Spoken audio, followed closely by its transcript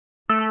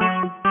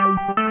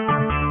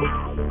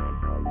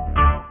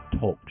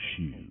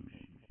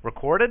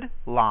Recorded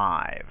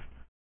live.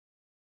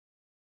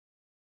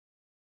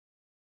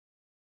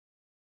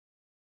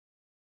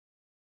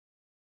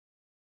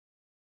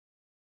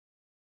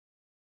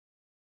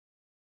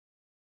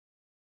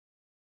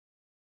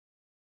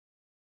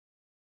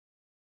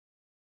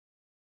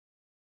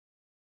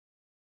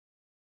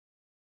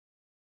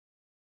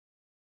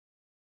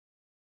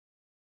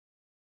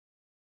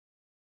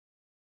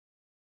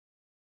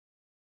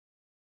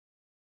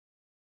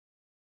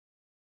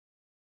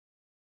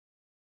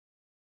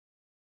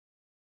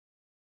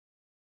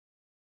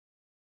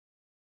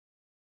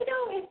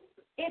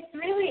 It's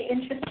really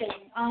interesting.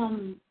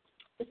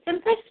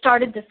 Since I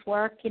started this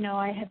work,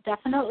 I have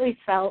definitely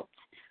felt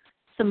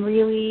some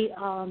really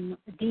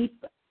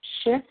deep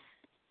shifts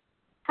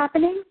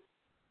happening.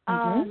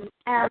 And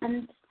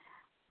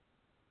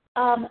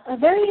a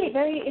very,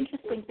 very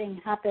interesting thing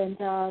happened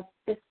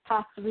this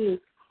past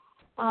week.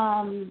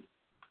 The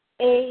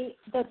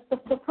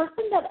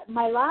person that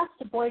my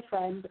last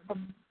boyfriend,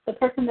 the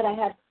person that I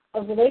had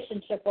a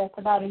relationship with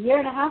about a year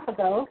and a half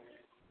ago,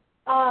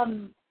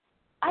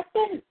 I've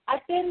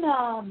been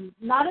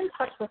not in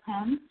touch with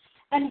him,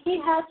 and he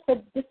has for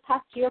this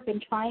past year been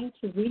trying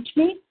to reach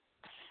me,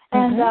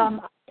 and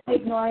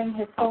ignoring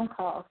his phone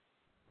calls.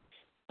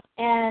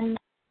 And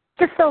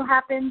just so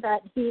happened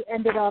that he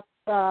ended up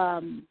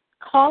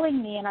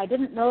calling me, and I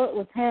didn't know it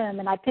was him,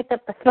 and I picked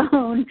up the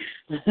phone,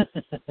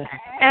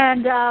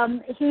 and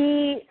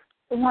he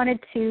wanted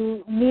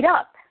to meet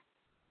up.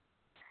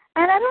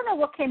 And I don't know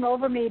what came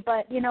over me,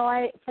 but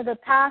for the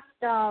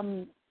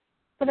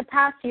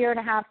past year and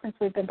a half since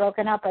we've been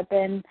broken up, I've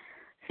been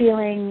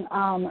feeling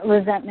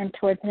resentment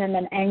towards him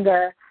and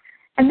anger.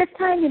 And this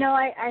time,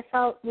 I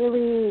felt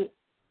really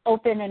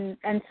open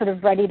and sort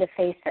of ready to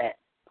face it.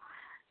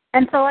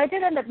 And so I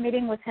did end up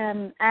meeting with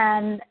him,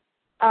 and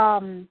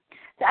I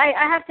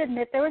have to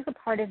admit there was a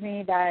part of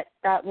me that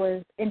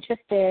was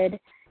interested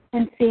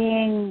in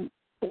seeing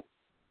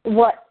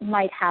what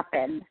might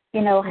happen.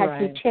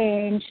 Has he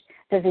changed?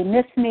 Does he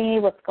miss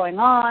me? What's going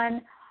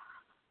on?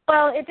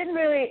 Well,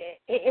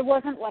 it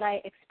wasn't what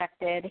I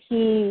expected.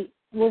 He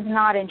was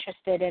not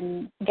interested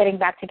in getting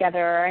back together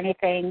or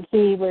anything.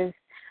 He was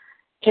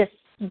just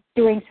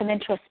doing some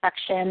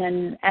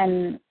introspection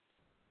and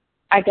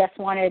I guess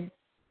wanted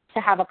to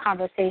have a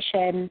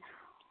conversation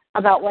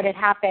about what had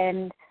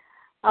happened,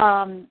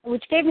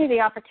 which gave me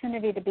the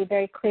opportunity to be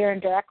very clear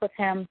and direct with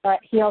him, but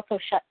he also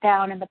shut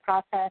down in the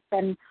process.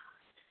 And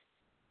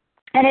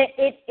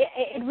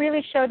it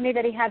really showed me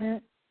that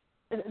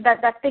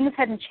that things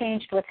hadn't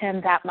changed with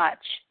him that much.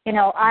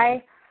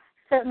 I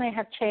certainly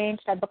have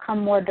changed. I've become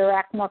more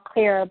direct, more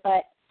clear,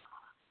 but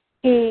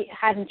he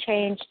hadn't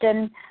changed.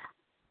 And,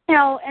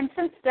 and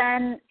since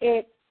then,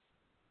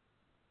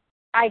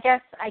 I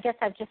guess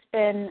I've just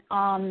been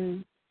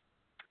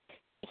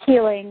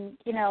healing.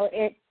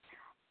 I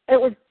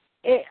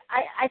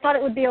thought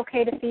it would be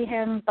okay to see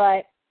him,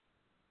 but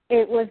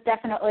it was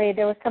definitely,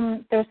 there was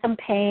some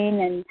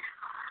pain and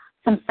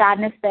some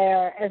sadness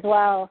there as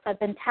well. So I've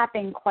been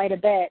tapping quite a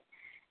bit.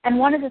 And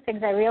one of the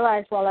things I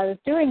realized while I was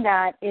doing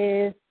that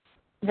is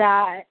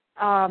that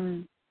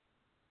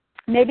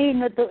maybe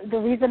the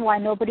reason why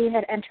nobody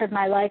had entered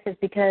my life is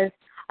because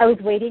I was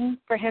waiting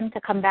for him to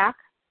come back.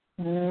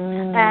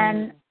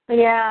 And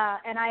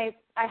I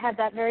had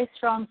that very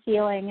strong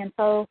feeling. And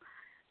so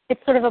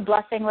it's sort of a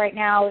blessing right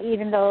now,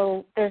 even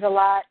though there's a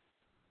lot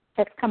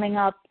that's coming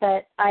up,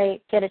 that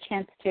I get a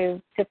chance to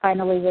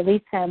finally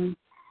release him.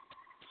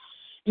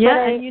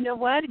 Yeah, and you know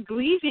what?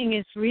 Grieving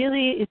is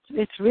really,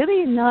 it's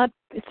really not,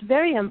 it's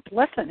very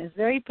unpleasant. It's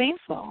very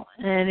painful.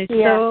 And it's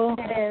so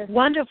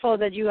wonderful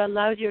that you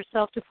allowed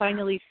yourself to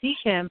finally see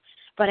him.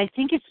 But I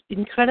think it's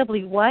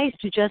incredibly wise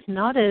to just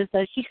notice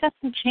that he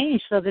hasn't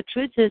changed. So the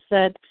truth is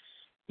that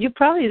you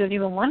probably don't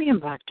even want him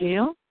back, do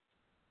you?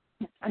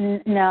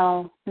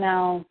 No.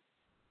 Yeah.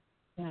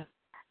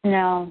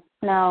 No.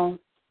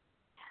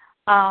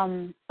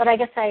 But I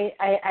guess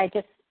I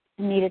just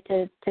needed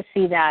to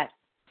see that.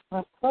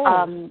 Of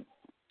course.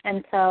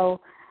 And so,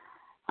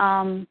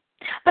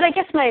 but I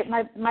guess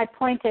my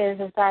point is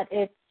that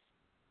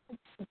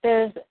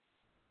there's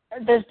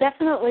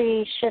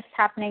definitely shifts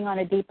happening on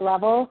a deep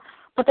level,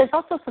 but there's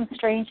also some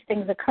strange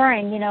things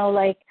occurring.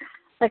 Like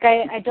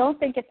I don't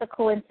think it's a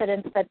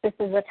coincidence that this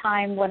is a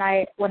time when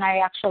I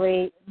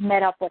actually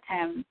met up with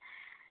him,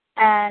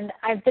 and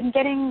I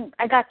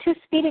got 2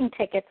 speeding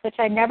tickets, which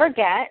I never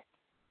get,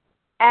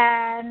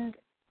 and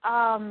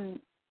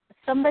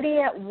somebody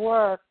at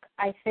work,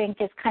 I think,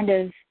 is kind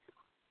of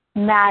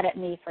mad at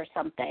me for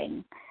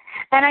something.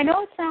 And I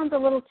know it sounds a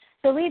little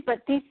silly,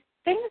 but these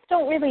things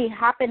don't really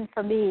happen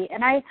for me.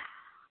 And I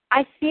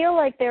feel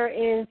like there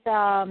is,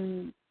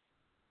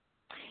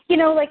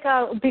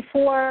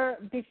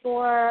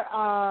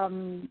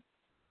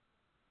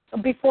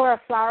 before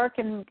a flower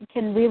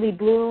can really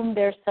bloom,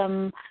 there's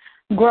some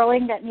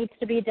growing that needs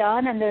to be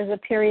done, and there's a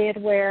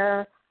period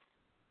where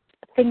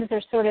things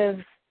are sort of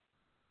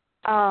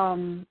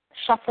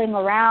shuffling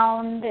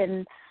around,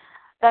 and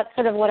that's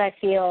sort of what I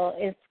feel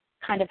is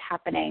kind of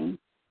happening.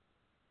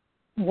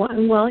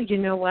 Well, you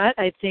know what?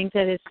 I think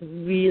that it's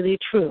really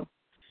true.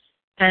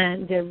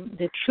 And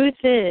the truth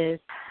is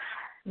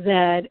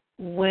that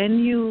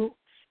it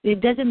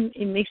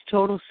makes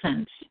total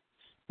sense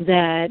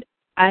that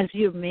as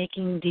you're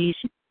making these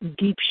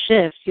deep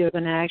shifts, you're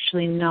going to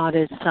actually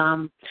notice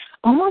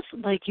almost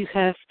like you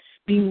have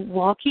been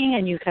walking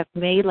and you have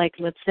made, like,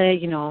 let's say,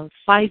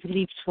 5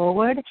 leaps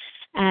forward.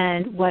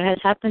 And what has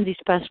happened this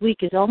past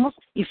week is almost,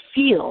 it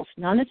feels,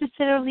 not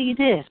necessarily it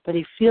is, but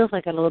it feels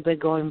like a little bit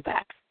going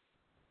back.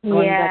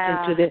 Going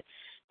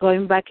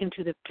back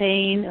into the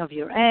pain of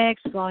your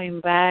ex, going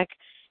back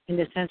in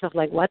the sense of,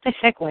 like, what the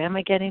heck, why am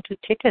I getting 2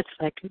 tickets?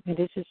 Like,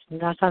 this is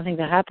not something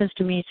that happens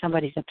to me,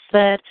 somebody's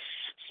upset.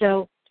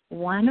 So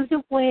one of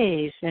the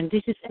ways, and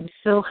I'm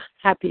so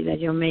happy that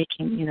you're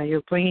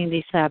bringing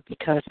this up,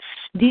 because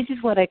this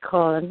is what I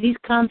call, and this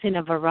comes in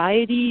a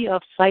variety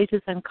of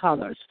sizes and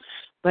colors,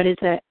 but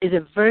it's a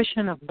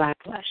version of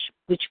backlash,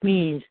 which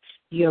means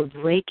you're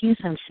breaking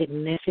some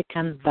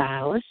significant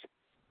vows.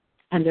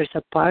 And there's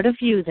a part of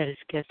you that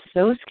gets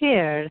so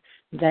scared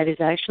that is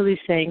actually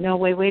saying, no,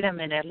 wait a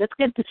minute, let's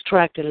get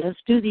distracted,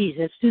 let's do this,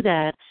 let's do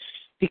that,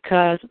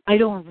 because I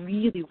don't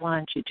really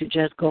want you to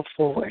just go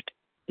forward.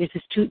 This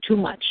is too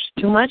much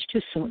too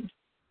soon.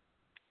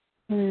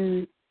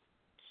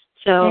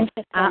 So,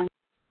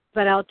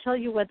 but I'll tell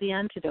you what the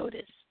antidote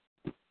is.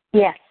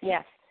 Yes.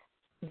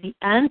 The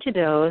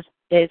antidote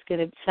is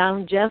going to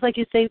sound just like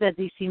you say that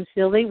this seems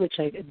silly, which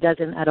it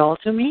doesn't at all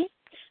to me.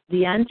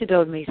 The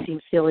antidote may seem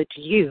silly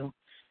to you,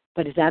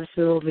 but it's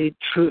absolutely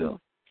true.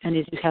 And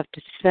you have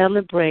to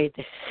celebrate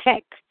the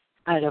heck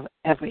out of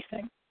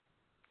everything.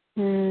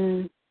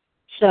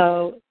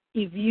 So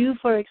if you,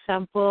 for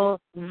example,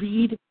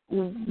 read,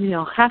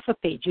 half a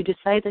page, you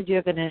decide that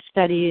you're going to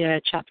study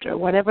a chapter,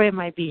 whatever it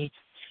might be,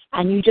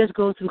 and you just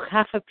go through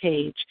half a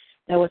page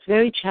that was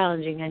very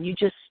challenging and you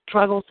just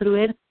struggle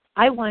through it,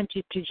 I want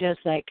you to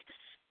just,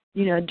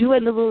 do a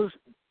little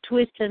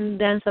twist and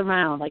dance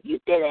around. Like, you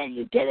did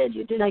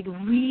it. Like,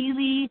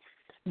 really,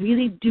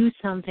 really do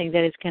something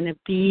that is going to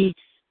be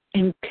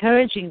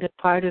encouraging the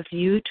part of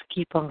you to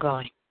keep on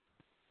going.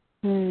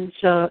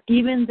 So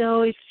even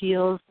though it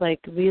feels like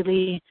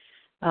really,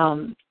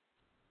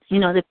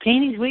 the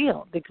pain is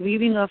real. The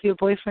grieving of your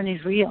boyfriend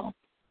is real.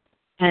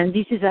 And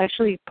this is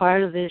actually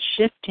part of the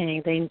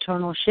shifting, the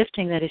internal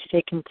shifting that is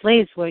taking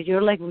place, where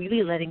you're, like,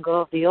 really letting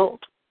go of the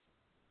old.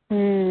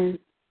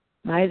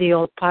 Right? The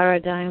old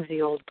paradigms,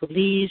 the old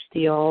beliefs,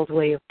 the old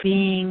way of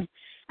being,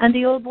 and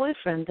the old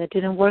boyfriend that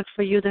didn't work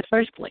for you the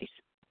first place.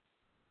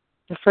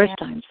 The first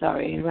time,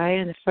 right?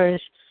 And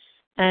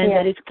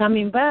that it's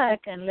coming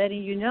back and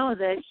letting you know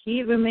that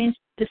he remains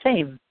the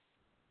same.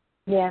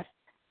 Yes.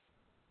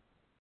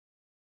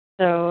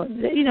 So,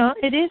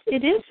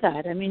 it is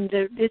sad. I mean,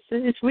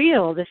 it's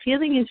real. The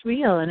feeling is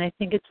real, and I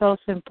think it's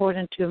also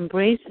important to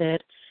embrace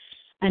it.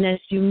 And as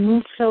you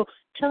move, so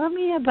tell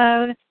me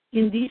about,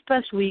 in these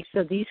past weeks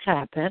that these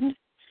happened,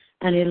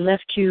 and it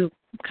left you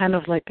kind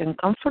of like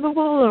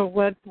uncomfortable, or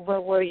what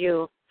were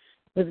you,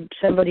 with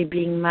somebody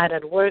being mad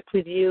at work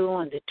with you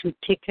on the 2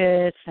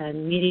 tickets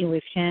and meeting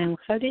with him?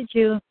 How did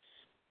you?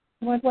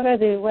 What are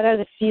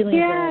the feelings?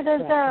 Yeah, there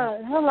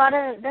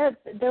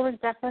was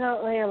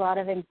definitely a lot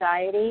of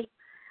anxiety.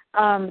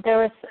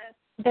 There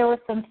was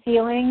some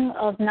feeling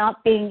of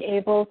not being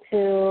able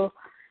to,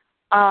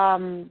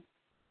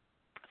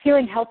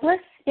 feeling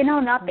helpless.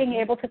 Not being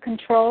able to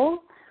control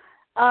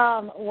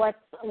what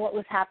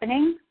was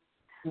happening.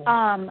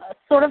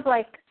 Sort of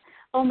like,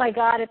 oh my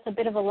God, it's a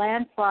bit of a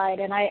landslide,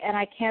 and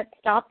I can't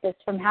stop this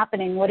from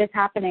happening. What is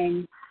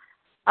happening?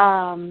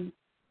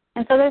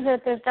 And so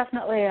there's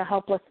definitely a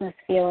helplessness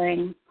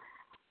feeling.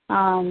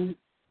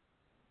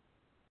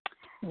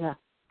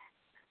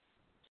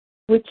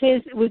 Which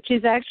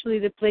is actually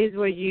the place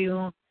where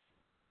you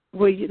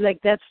like,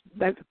 that's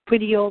like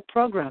pretty old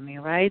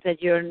programming, right?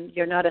 That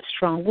you're not a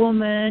strong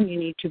woman. You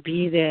need to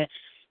be the,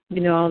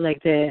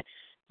 like the,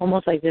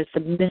 almost like the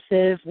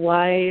submissive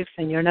wife,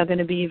 and you're not going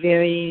to be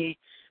very,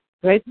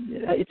 right?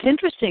 It's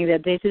interesting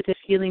that this is a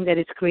feeling that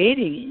it's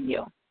creating in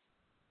you.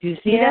 Do you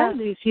see that?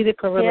 Do you see the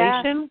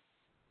correlation?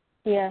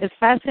 Yeah. It's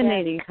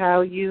fascinating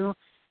how you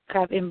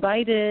have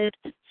invited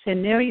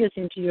scenarios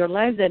into your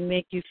life that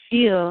make you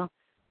feel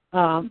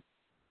the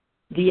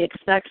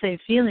exact same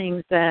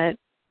feelings that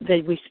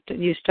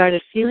you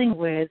started feeling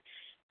with,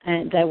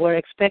 and that were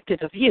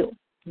expected of you.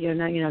 You're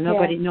not,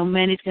 nobody, no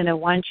man is going to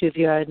want you if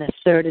you're an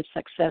assertive,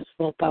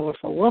 successful,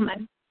 powerful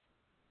woman.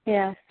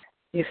 Yes.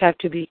 You have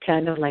to be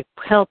kind of like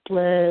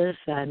helpless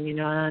and,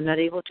 not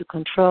able to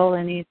control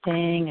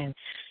anything, and,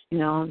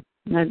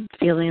 not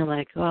feeling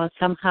like,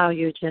 somehow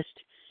you're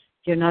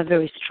not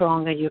very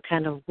strong, and you're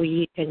kind of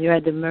weak, and you're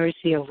at the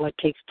mercy of what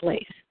takes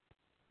place.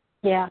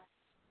 Yeah.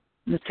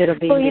 Instead of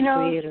being the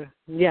creator.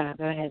 Yeah,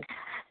 go ahead.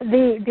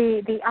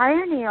 The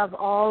irony of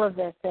all of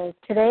this is,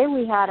 today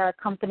we had our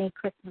company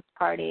Christmas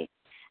party,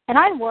 and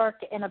I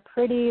work in a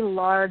pretty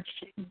large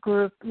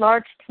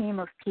team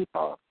of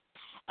people.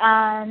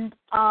 And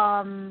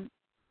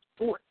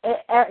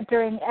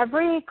during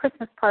every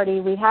Christmas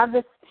party, we have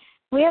this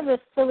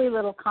silly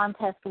little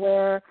contest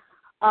where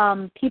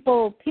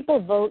people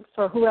vote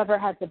for whoever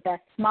has the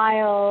best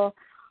smile,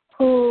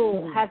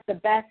 who has the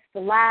best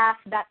laugh,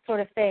 that sort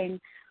of thing.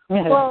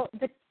 Yeah. Well,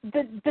 this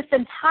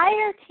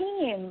entire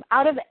team,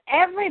 out of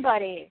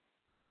everybody,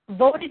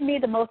 voted me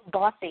the most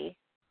bossy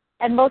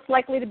and most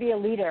likely to be a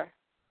leader.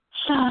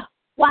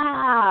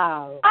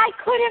 Wow. I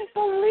couldn't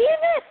believe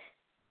it.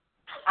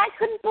 I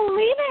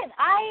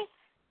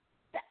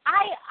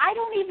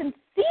don't even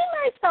see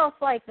myself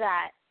like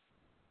that.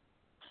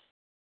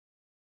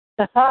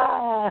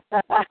 Yeah.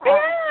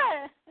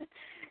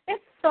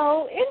 It's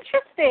so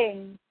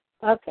interesting.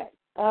 Okay,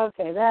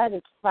 that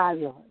is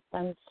fabulous.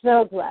 I'm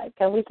so glad.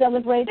 Can we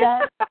celebrate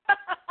that?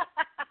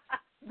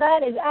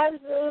 That is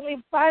absolutely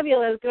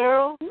fabulous,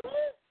 girl.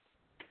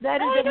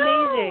 That is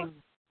amazing.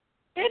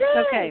 It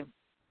is.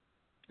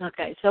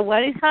 Okay, so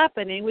what is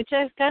happening, which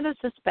I've kind of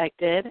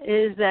suspected,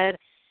 is that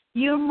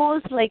you're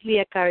most likely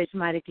a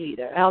charismatic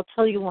leader. I'll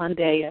tell you one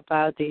day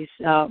about these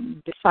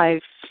the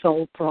 5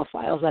 soul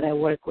profiles that I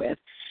work with.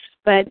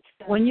 But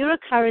when you're a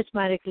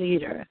charismatic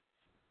leader,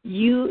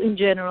 you in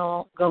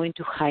general go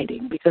into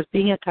hiding, because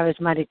being a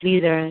charismatic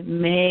leader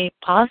may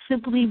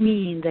possibly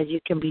mean that you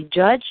can be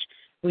judged,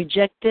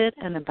 rejected,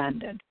 and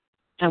abandoned.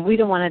 And we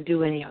don't want to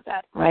do any of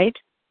that, right?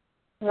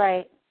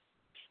 Right.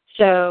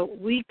 So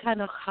we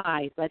kind of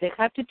hide, but I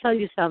have to tell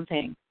you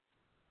something.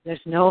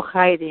 There's no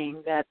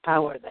hiding that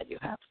power that you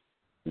have.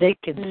 They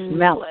can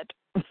smell it.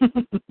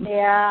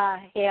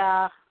 Yeah.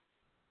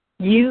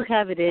 You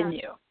have it in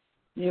you.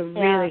 You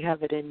really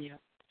have it in you.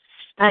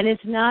 And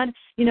it's not,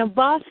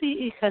 bossy,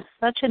 it has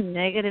such a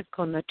negative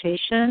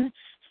connotation.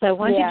 So I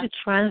want you to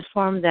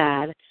transform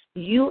that.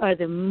 You are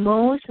the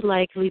most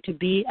likely to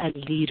be a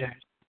leader,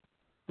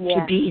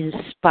 to be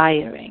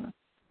inspiring,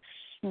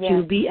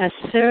 to be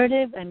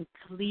assertive and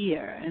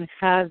clear, and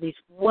have this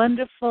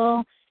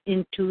wonderful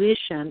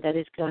intuition that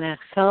is going to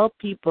help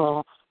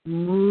people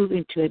move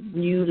into a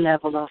new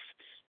level of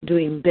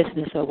doing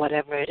business or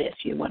whatever it is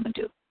you want to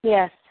do.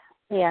 Yes.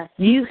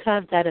 You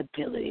have that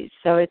ability.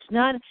 So it's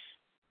not,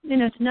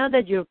 it's not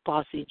that you're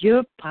bossy.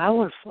 You're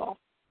powerful.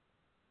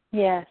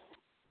 Yes.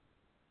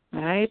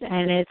 Right?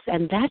 And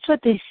that's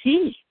what they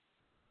see.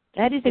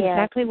 That is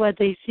exactly what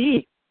they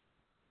see.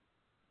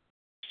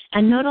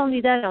 And not only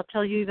that, I'll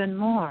tell you even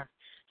more.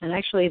 And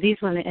actually,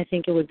 this one, I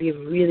think it would be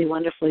really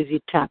wonderful if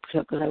you tap,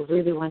 because I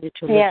really wanted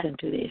to listen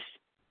to this.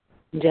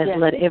 Just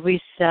let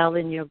every cell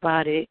in your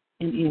body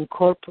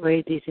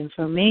incorporate this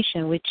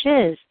information, which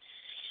is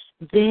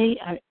they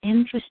are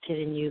interested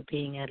in you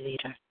being a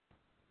leader.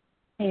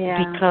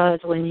 Yeah. Because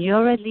when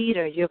you're a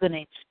leader, you're going to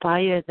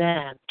inspire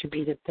them to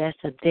be the best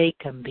that they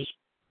can be.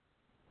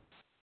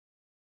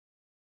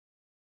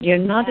 You're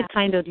not the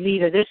kind of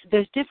leader.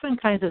 There's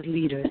different kinds of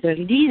leaders. There are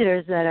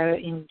leaders that are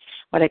in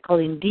what I call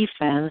in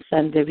defense,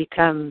 and they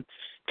become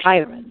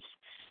tyrants.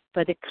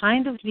 But the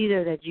kind of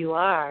leader that you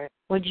are,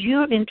 what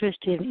you're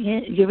interested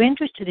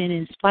in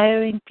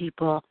inspiring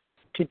people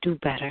to do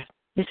better.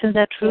 Isn't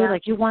that true?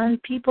 Like you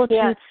want people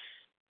to,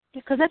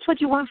 because that's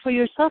what you want for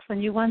yourself,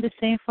 and you want the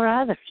same for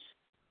others.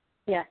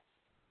 Yeah.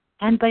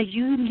 And by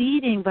you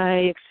leading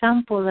by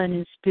example and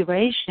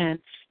inspiration,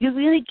 you're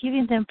really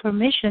giving them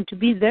permission to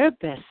be their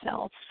best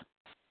selves.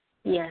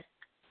 Yes.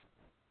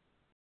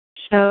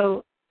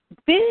 So,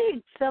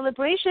 big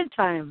celebration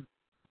time.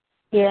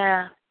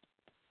 Yeah.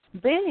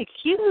 Big,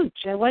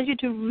 huge. I want you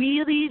to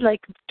really,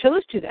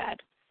 toast to that.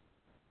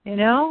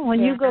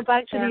 When you go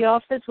back to the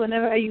office,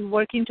 are you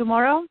working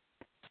tomorrow?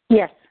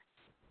 Yes.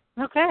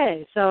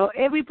 Okay. So,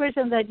 every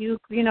person that you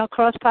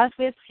cross paths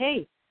with,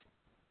 hey,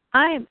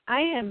 I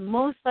am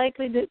most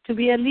likely to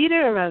be a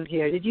leader around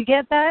here. Did you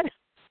get that?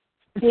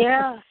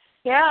 Yeah.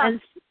 And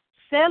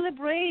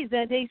celebrate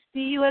that they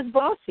see you as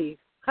bossy.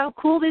 How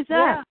cool is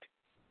that? Yeah.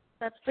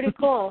 That's pretty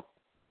cool.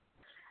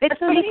 It's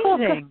pretty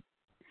amazing. Cool.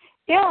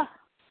 Yeah.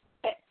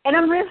 And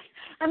I'm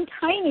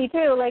tiny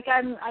too.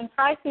 I'm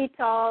 5 feet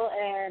tall,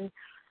 and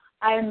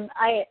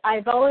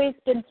I've always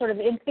been sort of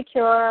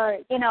insecure,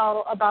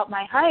 about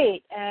my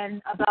height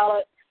and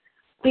about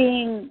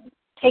being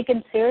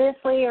taken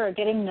seriously or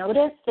getting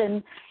noticed,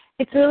 and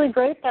it's really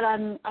great that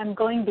I'm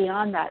going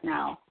beyond that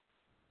now.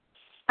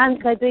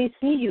 And that they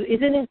see you.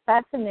 Isn't it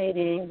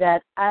fascinating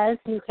that as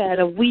you had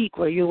a week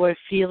where you were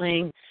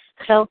feeling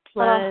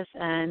helpless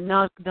and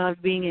not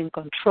being in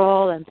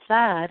control and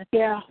sad,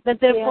 that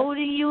they're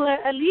voting you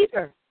a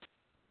leader.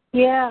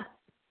 Yeah.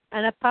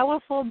 And a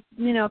powerful,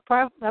 a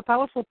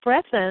powerful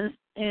presence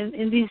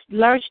in this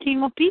large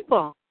team of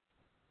people.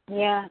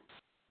 Yeah.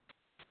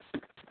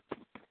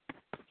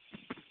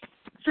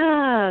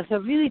 So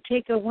really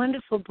take a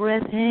wonderful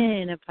breath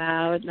in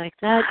about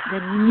the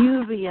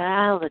new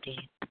reality.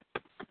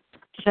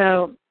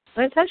 So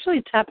let's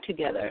actually tap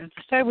together.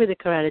 Start with the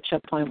karate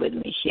chop point with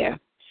me here.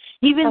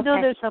 Even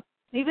though there's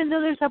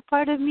a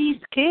part of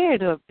me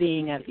scared of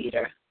being a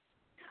leader.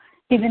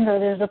 Even though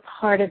there's a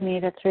part of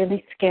me that's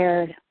really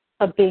scared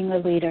of being a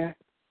leader.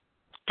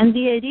 And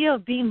the idea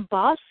of being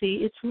bossy,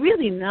 it's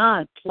really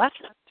not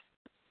pleasant.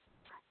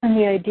 And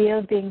the idea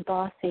of being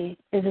bossy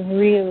is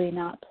really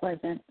not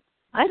pleasant.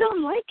 I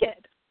don't like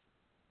it.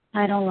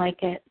 I don't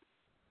like it.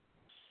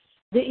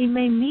 It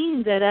may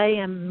mean that I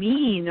am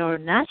mean or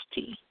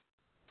nasty.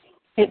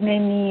 It may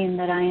mean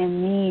that I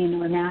am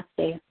mean or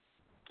nasty.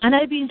 And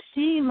I've been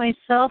seeing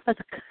myself as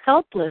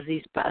helpless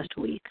these past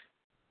weeks.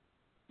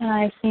 And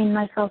I've seen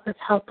myself as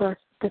helpless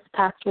this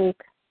past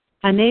week.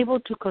 Unable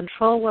to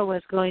control what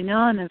was going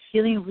on and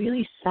feeling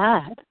really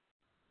sad.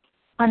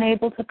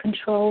 Unable to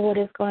control what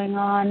is going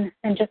on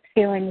and just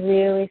feeling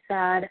really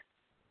sad.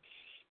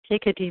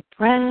 Take a deep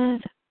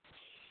breath.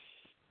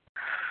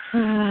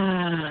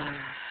 I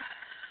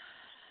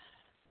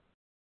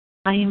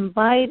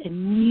invite a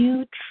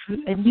new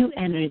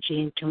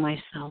energy into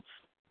myself.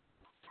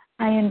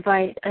 I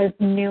invite a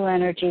new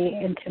energy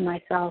into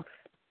myself.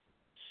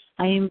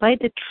 I invite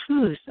the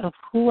truth of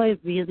who I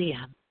really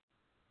am.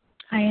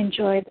 I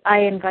invite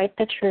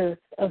the truth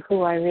of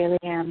who I really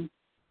am.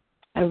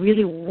 A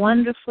really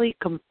wonderfully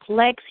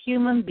complex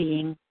human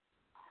being.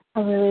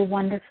 A really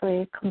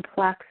wonderfully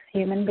complex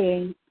human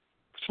being.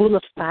 Full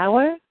of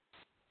power.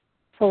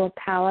 Full of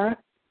power.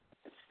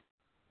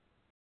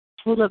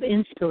 Full of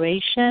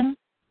inspiration.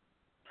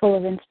 Full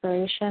of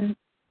inspiration.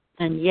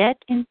 And yet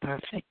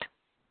imperfect.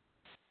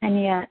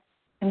 And yet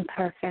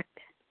imperfect.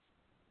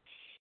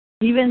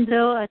 Even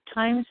though at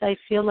times I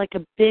feel like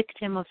a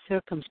victim of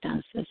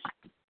circumstances.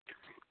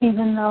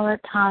 Even though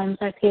at times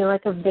I feel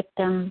like a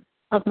victim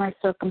of my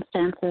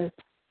circumstances.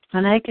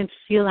 And I can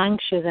feel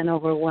anxious and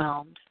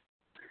overwhelmed.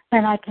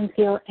 And I can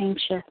feel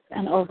anxious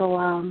and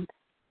overwhelmed.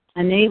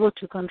 Unable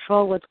to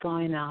control what's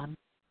going on.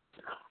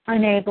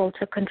 Unable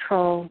to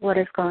control what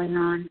is going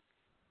on.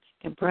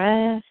 Take a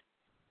breath.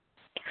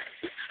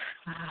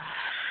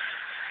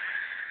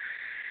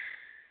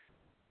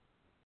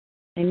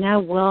 I now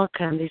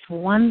welcome this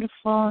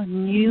wonderful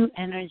new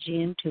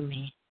energy into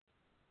me.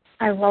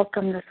 I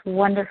welcome this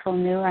wonderful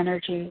new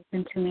energy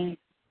into me.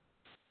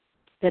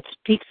 That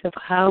speaks of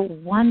how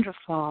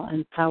wonderful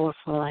and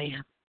powerful I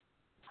am.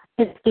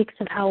 It speaks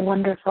of how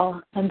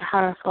wonderful and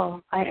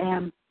powerful I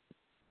am.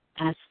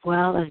 As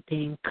well as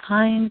being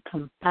kind,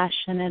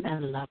 compassionate,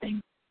 and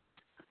loving.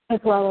 As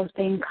well as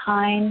being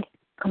kind,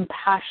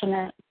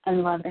 compassionate,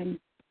 and loving.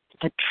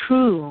 A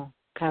true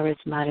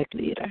charismatic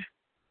leader.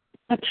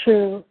 A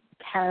true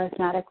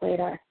charismatic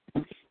leader.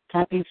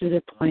 Tapping through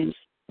the points.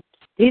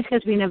 This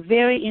has been a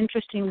very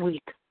interesting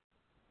week.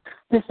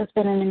 This has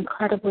been an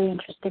incredibly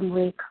interesting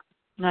week.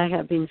 I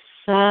have been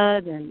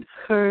sad and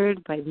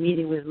hurt by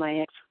meeting with my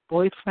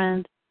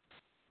ex-boyfriend.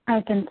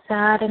 I've been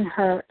sad and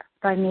hurt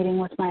by meeting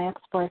with my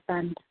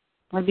ex-boyfriend.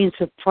 I've been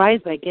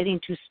surprised by getting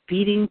 2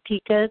 speeding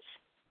tickets.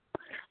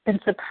 Been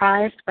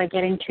surprised by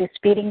getting 2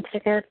 speeding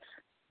tickets.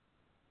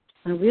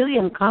 I'm really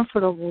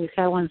uncomfortable with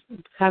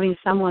having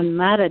someone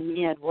mad at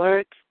me at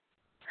work.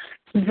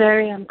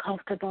 Very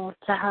uncomfortable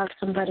to have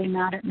somebody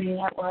mad at me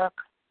at work.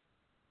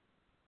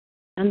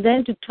 And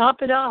then to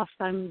top it off,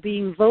 I'm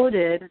being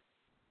voted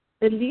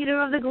the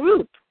leader of the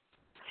group.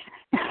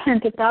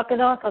 And to top it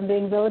off, I'm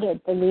being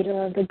voted the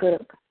leader of the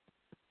group.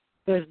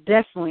 There's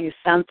definitely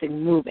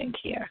something moving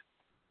here.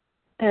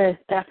 There is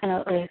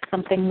definitely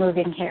something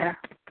moving here.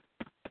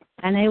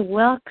 And I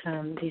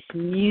welcome this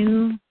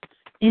new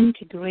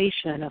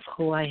integration of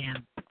who I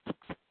am.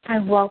 I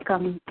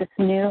welcome this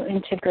new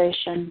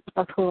integration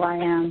of who I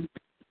am.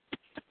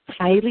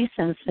 Highly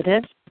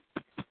sensitive.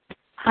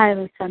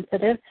 Highly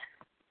sensitive.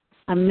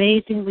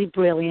 Amazingly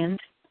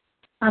brilliant.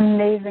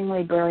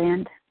 Amazingly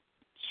brilliant.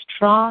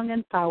 Strong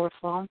and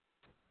powerful.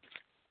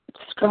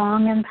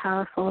 Strong and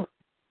powerful.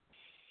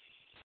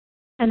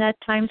 And at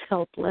times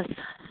helpless.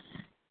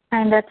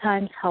 And at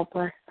times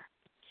helpless.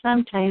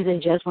 Sometimes I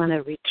just want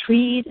to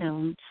retreat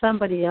and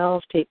somebody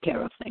else take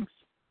care of things.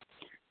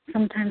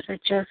 Sometimes I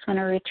just want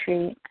to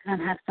retreat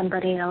and have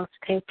somebody else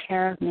take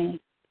care of me.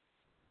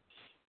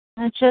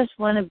 I just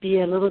want to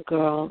be a little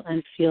girl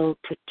and feel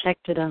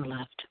protected and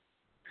loved.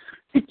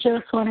 I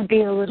just want to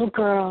be a little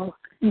girl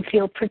and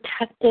feel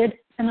protected,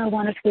 and I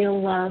want to feel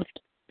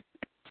loved.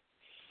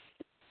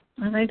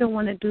 And I don't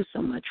want to do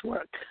so much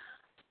work.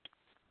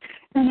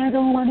 And I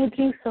don't want to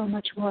do so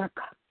much work.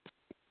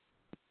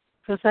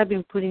 Because I've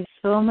been putting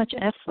so much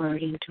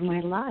effort into my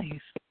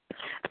life.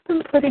 I've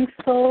been putting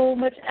so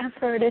much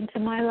effort into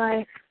my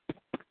life.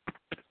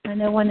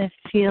 And I want to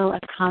feel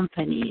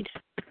accompanied.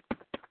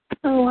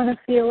 I want to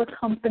feel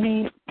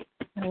accompanied.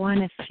 I want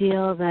to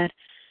feel that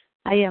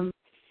I am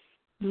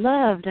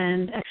loved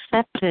and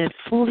accepted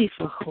fully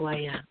for who I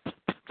am.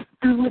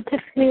 I want to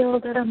feel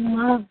that I'm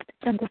loved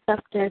and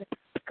accepted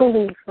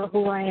fully for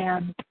who I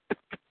am.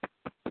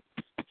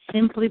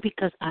 Simply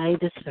because I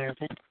deserve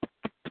it.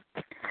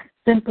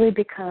 Simply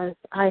because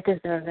I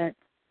deserve it.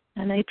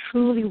 And I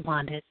truly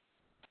want it.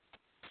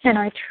 And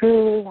I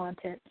truly want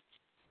it.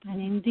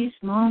 And in this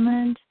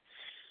moment,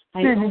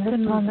 I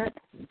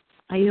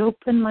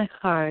open my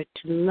heart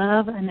to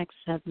love and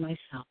accept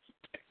myself.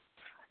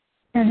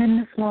 And in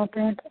this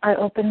moment, I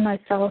open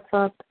myself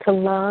up to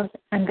love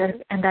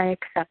and I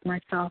accept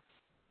myself.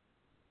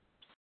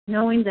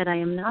 Knowing that I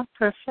am not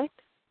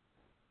perfect.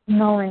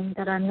 Knowing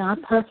that I'm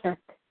not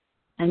perfect.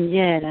 And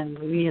yet I'm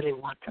really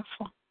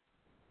wonderful.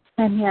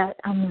 And yet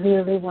I'm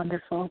really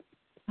wonderful.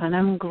 And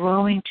I'm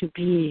growing to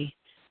be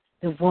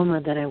the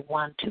woman that I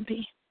want to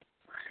be.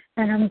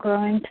 And I'm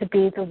growing to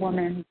be the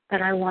woman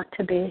that I want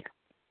to be.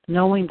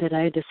 Knowing that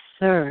I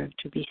deserve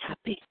to be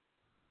happy.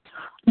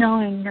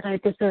 Knowing that I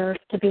deserve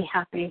to be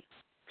happy.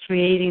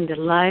 Creating the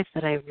life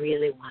that I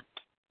really want.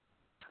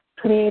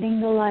 Creating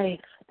the life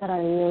that I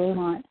really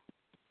want.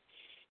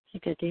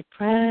 Take a deep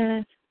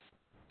breath.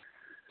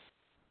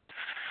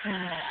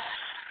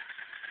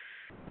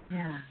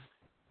 Yeah.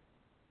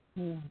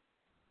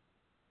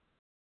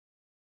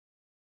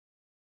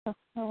 So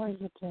how are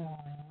you doing?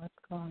 What's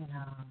going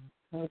on?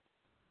 So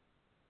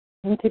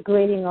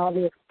integrating all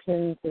the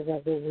experiences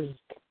of the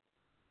week.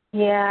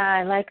 Yeah,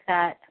 I like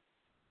that.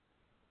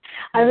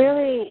 I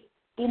really,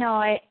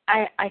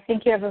 I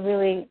think you have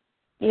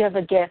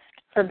a gift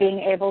for being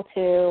able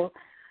to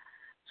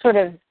sort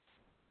of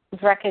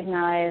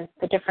recognize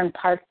the different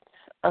parts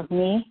of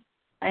me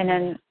in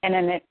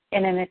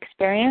an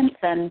experience,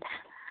 and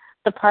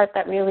the part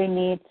that really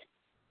needs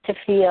to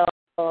feel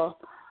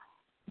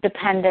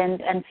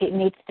dependent and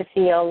needs to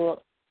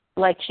feel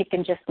like she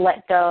can just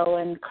let go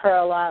and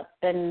curl up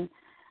and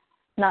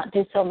not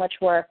do so much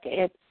work.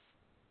 It's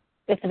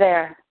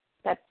there.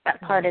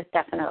 That part is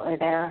definitely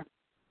there.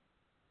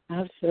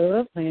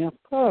 Absolutely, of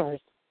course.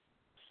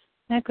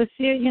 Yeah, because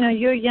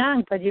you're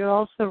young, but you're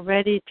also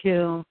ready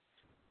to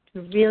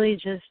really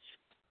just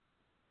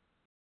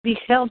be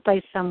held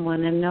by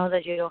someone and know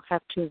that you don't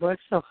have to work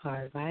so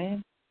hard,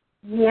 right?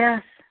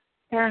 Yes.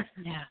 Yeah.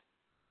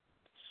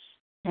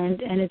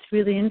 And it's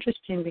really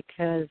interesting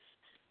because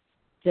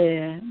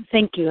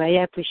thank you.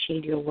 I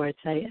appreciate your words.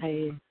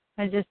 I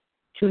just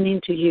tune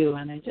into you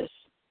and I just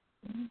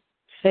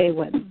say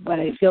what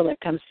I feel that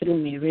comes through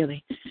me,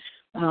 really.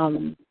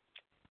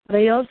 But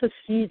I also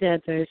see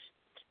that there's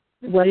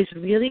what is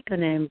really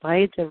going to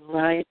invite the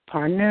right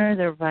partner,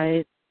 the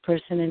right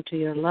person into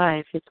your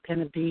life. It's going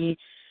to be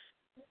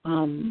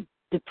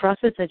the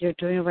process that you're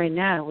doing right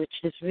now, which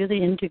is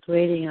really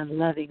integrating and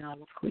loving all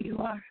of who you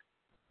are.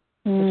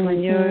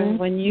 Mm-hmm.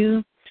 When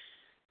you,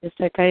 it's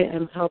like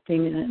I'm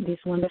helping this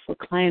wonderful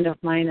client of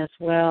mine as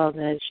well,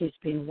 that she's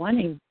been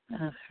wanting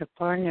her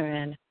partner,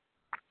 and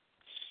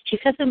she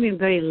hasn't been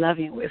very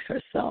loving with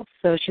herself.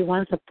 So she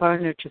wants a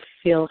partner to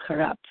fill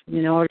her up,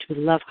 or to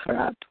love her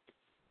up.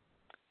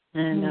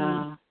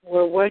 And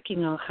we're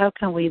working on how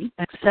can we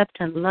accept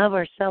and love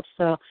ourselves.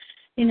 So,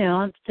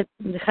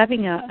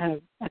 having a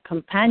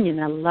companion,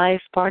 a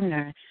life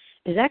partner,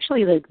 is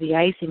actually like the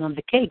icing on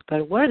the cake,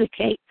 but we're the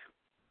cake.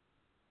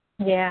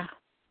 Yeah.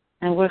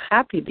 And we're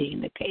happy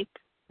being the cake.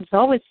 It's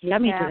always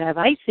yummy to have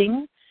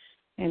icing,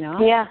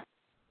 Yeah.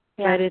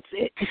 But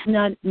it's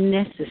not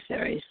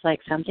necessary. It's like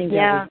something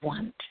that we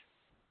want.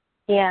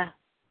 Yeah.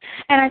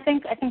 And I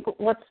think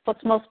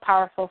what's most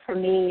powerful for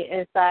me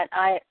is that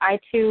I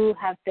too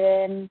have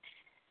been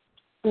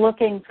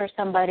looking for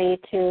somebody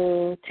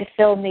to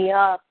fill me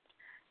up,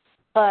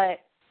 but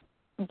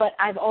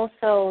I've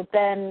also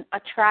then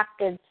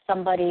attracted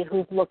somebody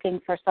who's looking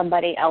for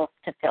somebody else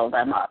to fill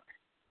them up.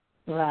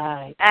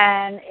 Right.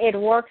 And it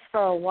works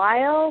for a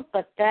while,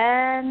 but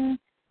then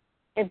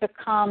it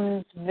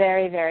becomes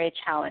very, very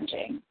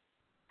challenging.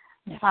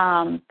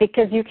 Yeah.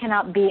 Because you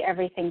cannot be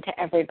everything to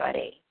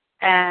everybody.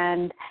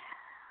 And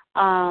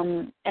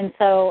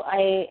so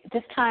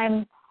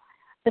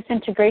this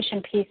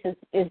integration piece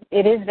is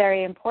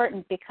very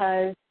important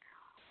because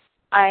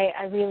I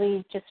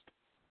really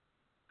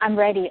I'm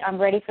ready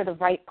for the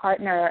right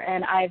partner,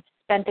 and I've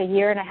spent a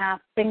year and a half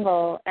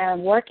single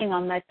and working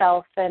on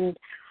myself, and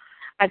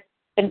I've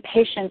been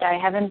patient. I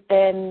haven't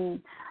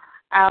been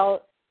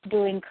out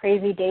doing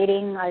crazy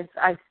dating.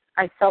 I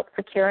felt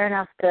secure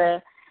enough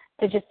to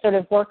just sort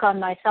of work on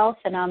myself,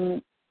 and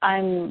I'm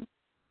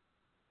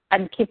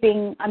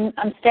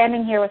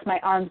standing here with my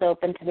arms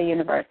open to the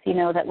universe,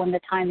 that when the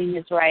timing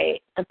is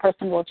right, the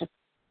person will just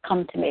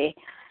come to me.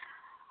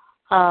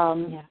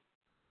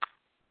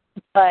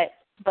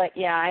 But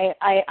yeah,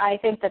 I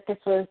think that this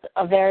was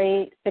a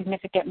very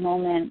significant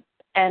moment,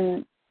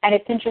 and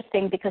it's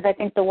interesting because I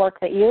think the work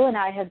that you and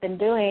I have been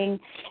doing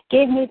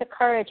gave me the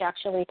courage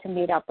actually to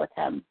meet up with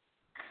him.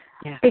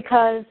 Yeah.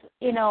 Because,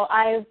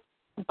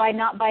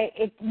 by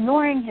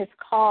ignoring his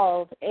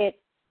calls,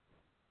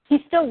 he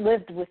still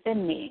lived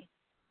within me.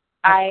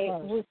 I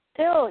was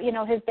still,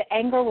 the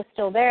anger was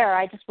still there.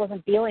 I just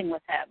wasn't dealing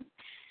with him.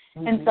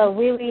 Mm-hmm. And so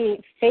really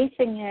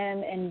facing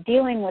him and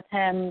dealing with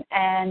him,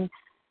 and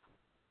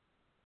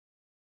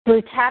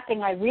through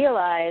tapping, I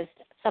realized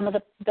some of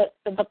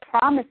the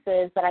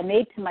promises that I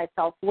made to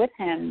myself with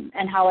him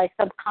and how I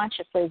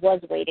subconsciously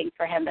was waiting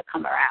for him to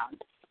come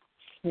around.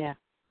 Yeah.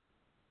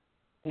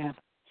 Yeah.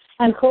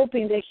 I'm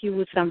hoping that he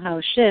would somehow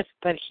shift,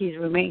 but he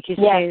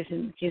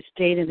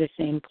stayed in the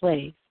same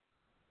place.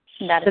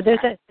 So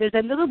there's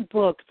a little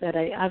book that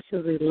I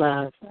absolutely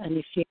love, and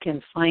if you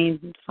can find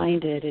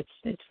it,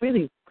 it's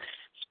really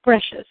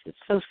precious. It's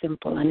so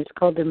simple, and it's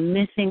called The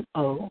Missing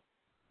O.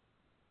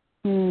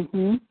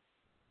 Mhm.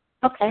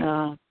 Okay.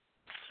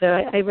 So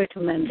I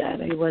recommend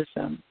that. It was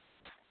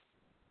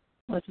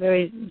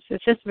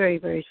it's just very,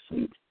 very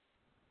sweet,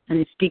 and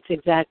it speaks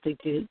exactly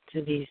to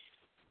these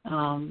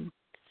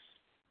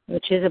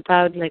which is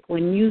about like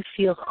when you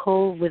feel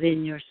whole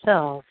within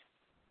yourself,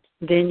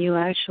 then you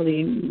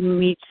actually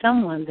meet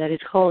someone that is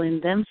whole in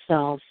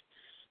themselves,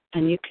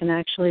 and you can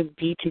actually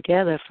be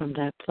together from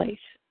that place.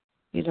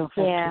 You don't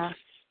have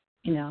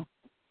to,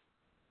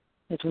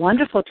 it's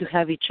wonderful to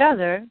have each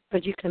other,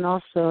 but you can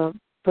also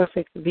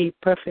be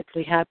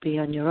perfectly happy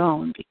on your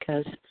own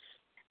because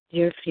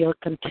you feel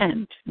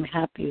content and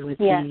happy with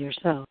being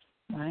yourself,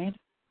 right?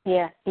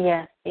 Yes.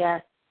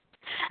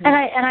 And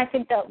I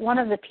think that one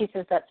of the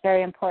pieces that's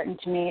very important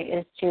to me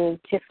is to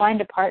find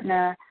a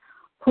partner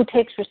who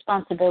takes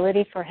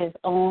responsibility for his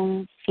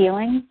own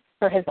feelings,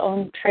 for his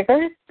own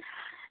triggers.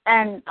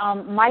 And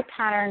my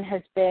pattern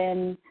has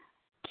been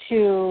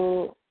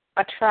to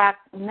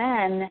attract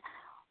men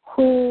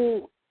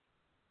who,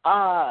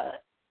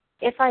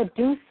 if I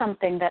do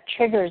something that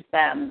triggers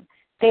them,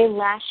 they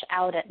lash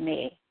out at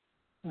me.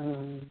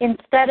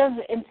 Instead of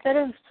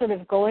sort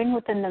of going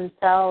within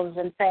themselves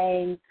and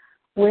saying,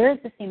 where is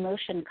this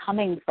emotion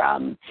coming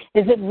from?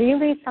 Is it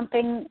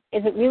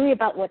really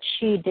about what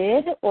she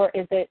did, or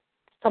is it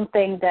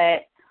something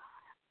that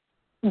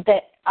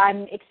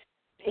I'm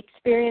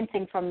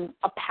experiencing from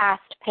a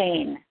past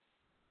pain?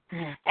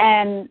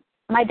 And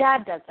my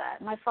dad does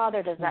that. My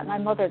father does that. My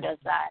mother does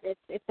that.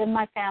 It's in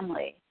my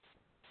family.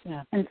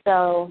 And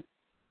so,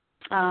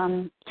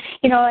 and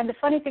the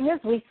funny thing is,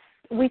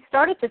 we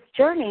started this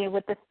journey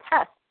with this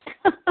test,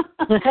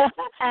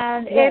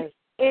 and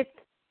it's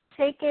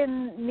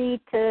taken me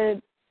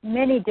to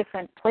many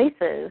different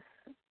places.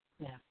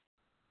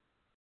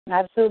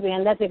 Absolutely,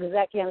 and that's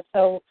exactly. I'm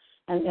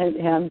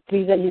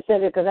pleased that you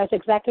said it, because that's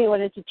exactly what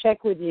I wanted to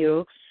check with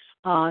you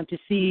to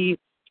see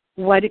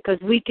because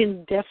we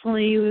can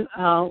definitely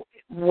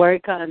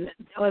work on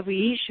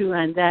every issue,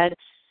 and that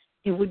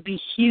it would be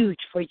huge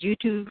for you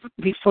to,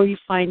 before you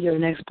find your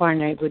next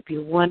partner, it would be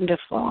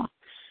wonderful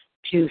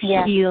to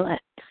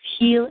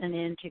heal and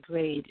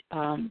integrate,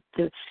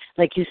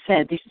 like you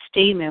said, this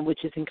statement,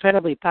 which is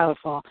incredibly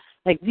powerful.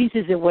 Like, this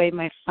is the way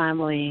my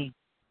family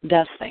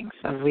does things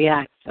or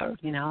reacts, or,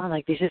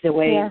 like, this is the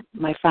way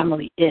my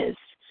family is.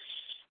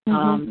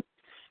 And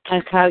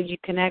how you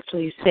can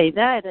actually say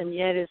that, and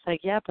yet it's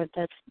like, but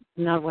that's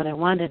not what I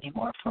want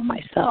anymore for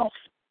myself.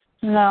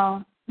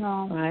 No.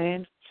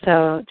 Right?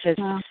 So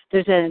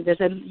there's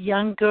a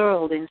young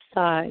girl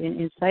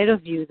inside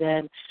of you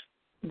that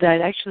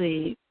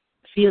actually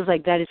feels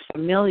like that is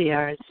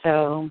familiar,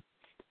 so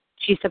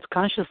she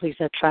subconsciously is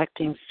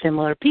attracting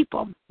similar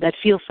people that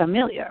feel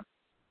familiar.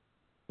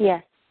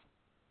 Yes.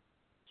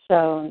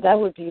 So that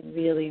would be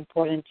really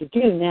important to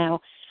do.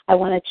 Now, I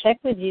want to check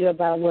with you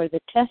about where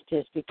the test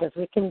is, because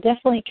we can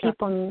definitely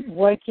keep on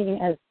working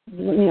as,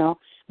 we'll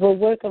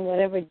work on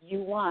whatever you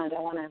want.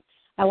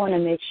 I want to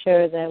make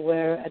sure that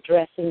we're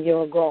addressing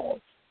your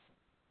goals.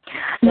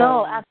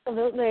 No,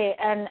 absolutely,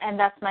 and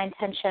that's my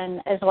intention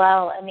as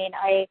well. I mean,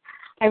 I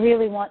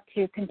really want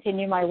to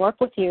continue my work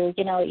with you,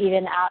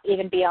 even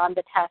beyond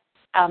the test,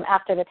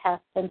 after the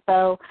test, and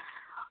so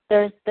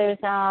there's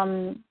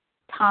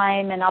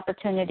time and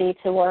opportunity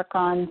to work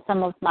on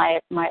some of my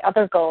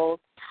other goals.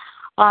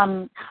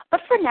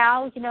 But for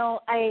now,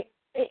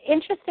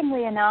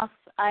 interestingly enough,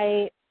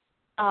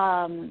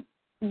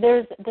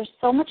 there's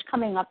so much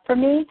coming up for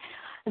me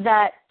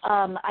that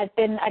I've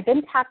been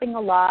tapping a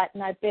lot,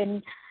 and I've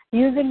been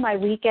using my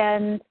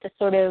weekends to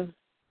sort of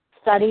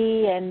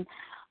study, and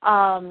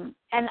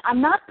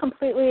I'm not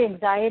completely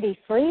anxiety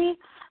free,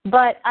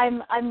 but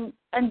I'm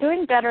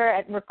doing better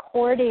at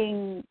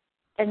recording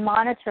and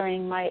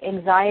monitoring my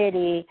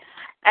anxiety,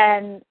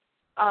 and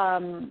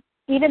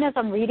even as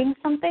I'm reading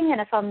something,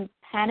 and if I'm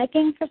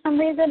panicking for some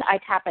reason, I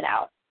tap it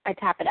out.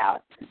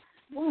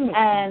 Mm-hmm.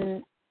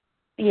 And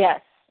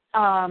yes,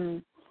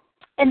 and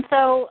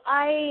so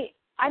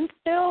I'm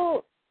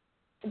still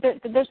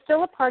there's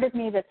still a part of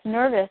me that's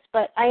nervous,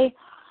 but I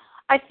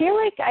feel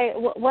like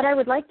what I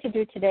would like to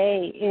do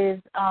today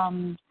is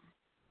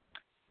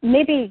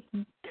maybe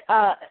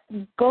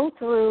go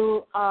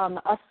through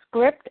a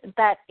script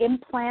that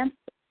implants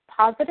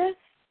positive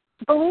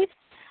beliefs.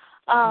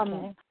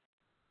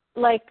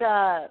 Like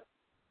I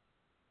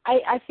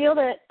feel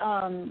that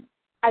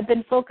I've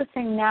been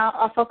focusing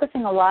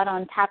a lot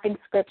on tapping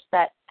scripts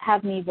that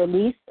have me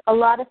release a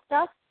lot of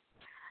stuff,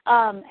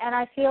 and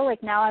I feel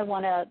like now I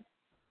want to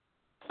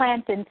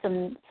plant in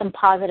some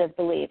positive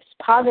beliefs,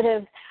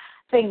 positive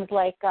things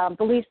like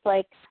beliefs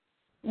like,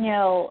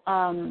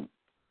 I'm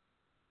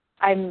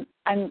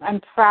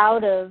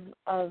proud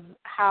of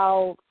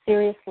how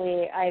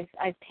seriously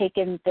I've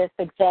taken this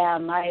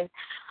exam.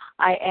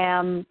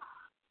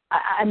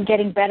 I'm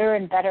getting better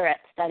and better at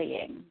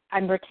studying.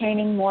 I'm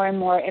retaining more and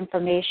more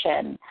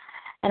information,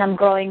 and I'm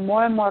growing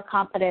more and more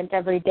confident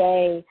every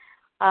day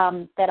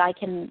that I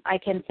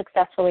can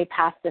successfully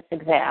pass this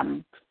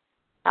exam.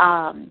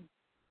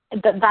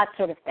 That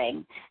sort of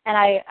thing. And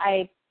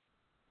I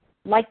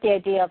like the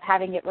idea of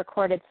having it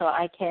recorded so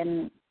I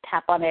can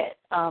tap on it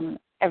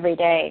every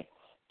day.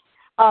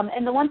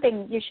 And the one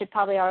thing you should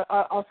probably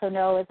also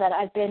know is that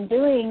I've been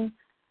doing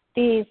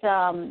these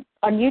on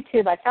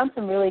YouTube. I found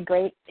some really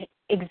great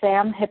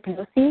exam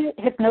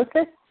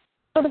hypnosis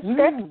sort of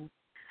script.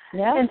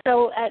 Yeah. And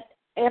so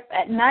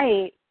at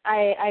night,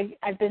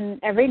 I've been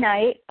every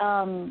night.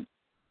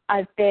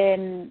 I've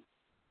been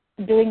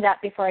doing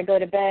that before I go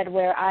to bed,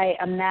 where I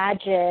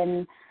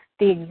imagine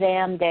the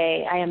exam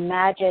day. I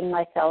imagine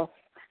myself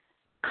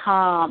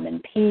calm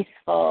and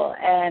peaceful,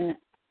 and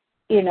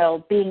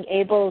being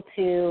able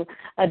to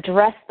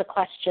address the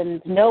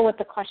questions, know what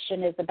the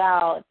question is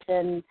about,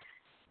 and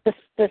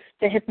the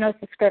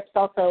hypnosis scripts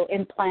also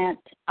implant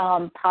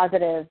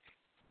positive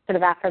sort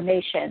of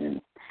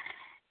affirmations.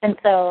 And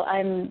so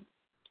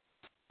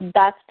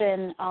that's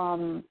been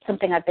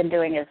something I've been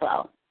doing as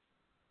well.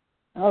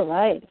 All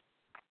right.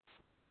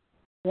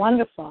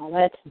 Wonderful.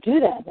 Let's do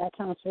that. That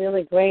sounds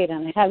really great.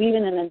 And I have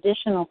even an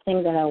additional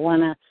thing that I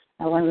want to,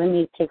 let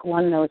me take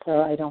one note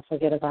so I don't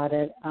forget about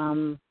it.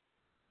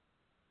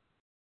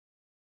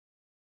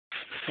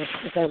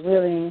 If I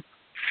really,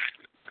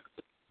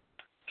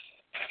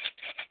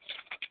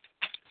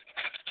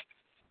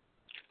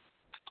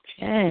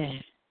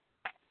 okay.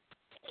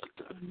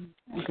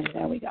 Okay,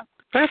 there we go.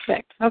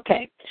 Perfect.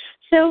 Okay.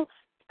 So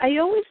I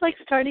always like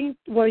starting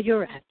where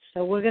you're at.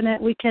 So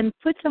we can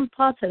put some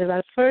positive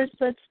at first.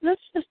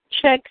 Let's just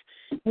check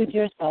with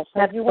yourself. So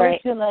That's you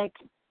great. Want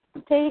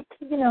to take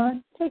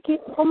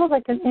it almost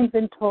like an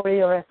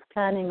inventory or a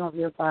scanning of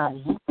your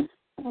body.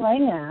 Right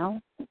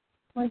now,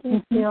 where do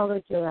you feel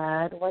that you're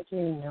at? What do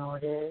you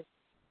notice?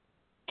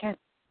 Okay.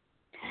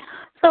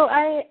 So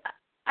I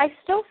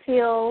still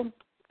feel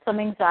some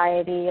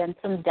anxiety and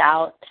some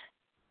doubt.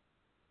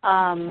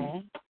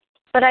 Okay.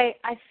 But I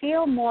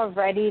feel more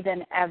ready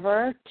than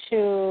ever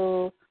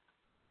to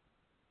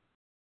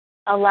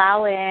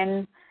allow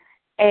in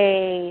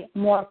a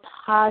more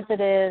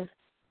positive,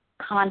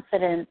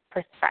 confident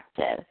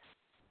perspective.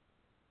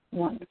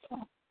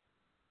 Wonderful.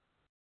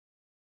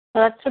 So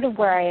that's sort of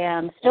where I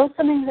am. Still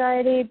some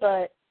anxiety,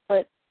 but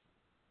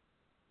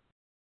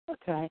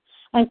okay.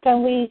 And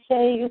can we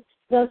say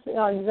those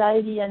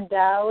anxiety and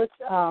doubts?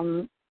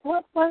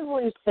 What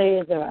would you say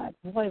is that?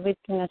 What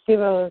between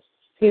 0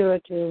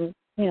 to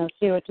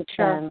 10?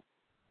 Sure.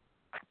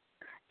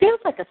 Feels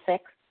like a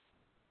 6.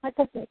 Like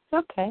a 6.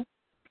 Okay.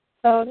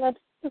 So let's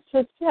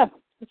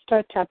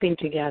start tapping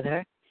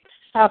together.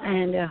 Okay.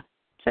 And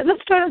so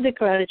let's start at the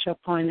courageous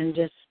point and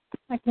just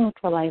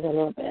neutralize a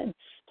little bit.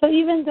 So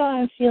even though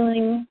I'm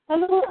feeling a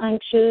little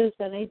anxious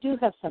and I do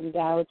have some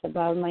doubts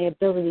about my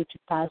ability to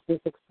pass this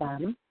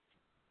exam.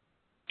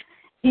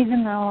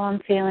 Even though I'm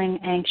feeling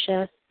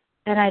anxious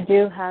and I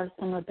do have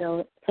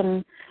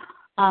some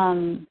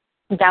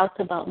doubts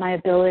about my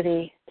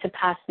ability to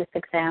pass this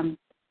exam.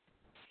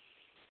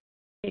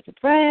 Take a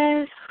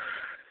breath.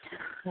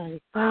 Let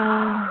it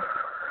go.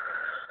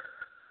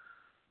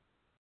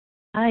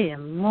 I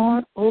am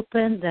more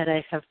open than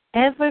I have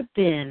ever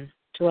been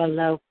to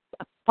allow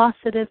a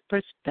positive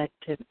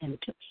perspective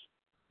into me.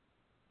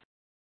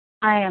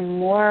 I am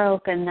more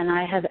open than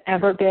I have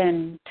ever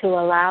been to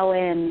allow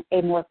in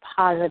a more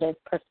positive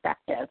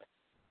perspective.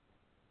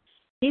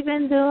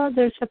 Even though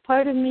there's a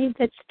part of me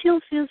that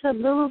still feels a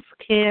little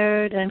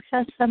scared and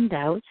has some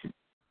doubts.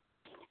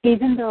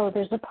 Even though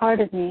there's a part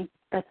of me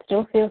that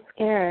still feels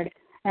scared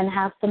and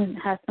has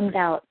some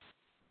doubts.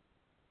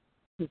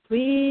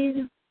 Breathe.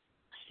 Let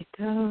it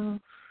go.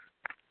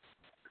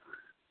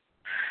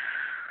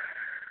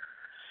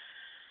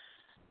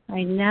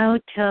 I now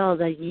tell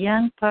the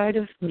young part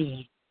of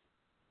me.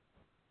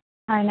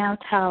 I now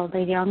tell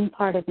the young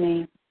part of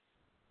me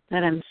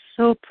that I'm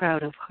so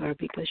proud of her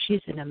because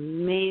she's an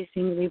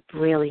amazingly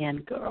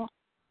brilliant girl.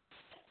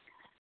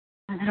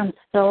 And I'm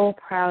so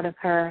proud of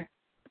her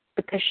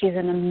because she's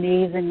an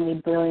amazingly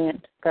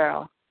brilliant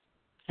girl.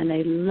 And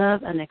I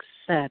love and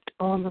accept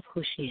all of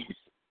who she is.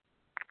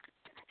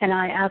 And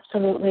I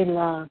absolutely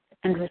love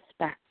and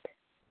respect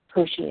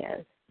who she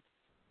is.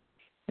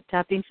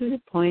 Tapping through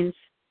the points,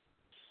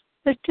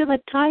 there's still a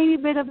tiny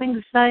bit of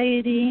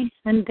anxiety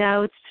and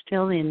doubt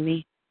still in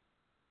me.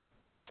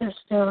 There's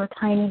still a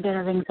tiny bit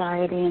of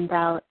anxiety and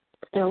doubt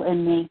still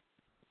in me.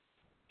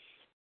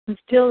 I'm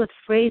still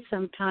afraid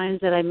sometimes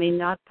that I may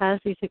not pass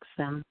this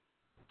exam.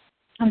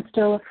 I'm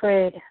still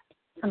afraid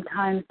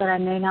sometimes that I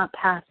may not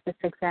pass this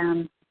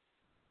exam.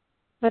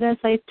 But as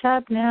I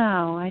tap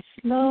now, I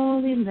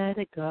slowly let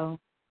it go.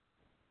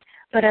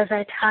 But as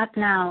I tap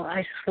now,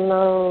 I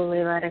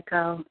slowly let it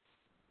go.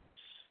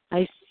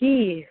 I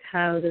see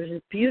how there's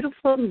a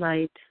beautiful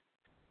light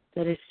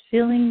that is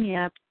filling me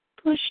up,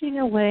 pushing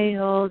away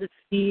all the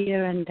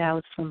fear and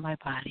doubts from my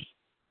body.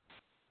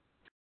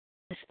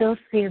 I still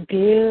see a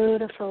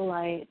beautiful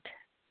light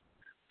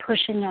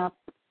pushing up,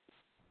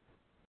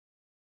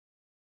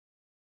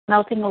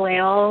 melting away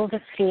all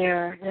the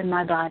fear in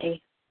my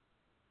body.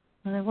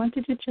 And I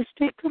wanted to just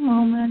take a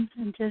moment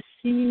and just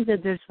see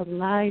that there's a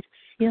light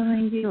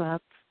filling you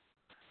up.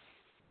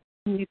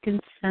 And you can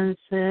sense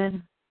it.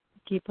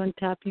 Keep on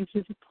tapping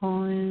through the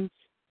points.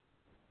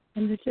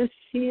 And it's just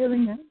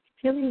filling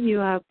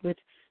you up with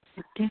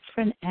a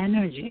different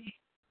energy.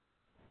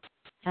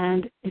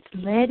 And it's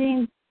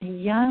letting a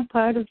young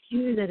part of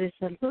you that is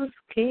a little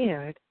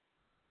scared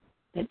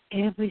that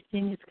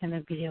everything is going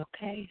to be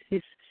okay.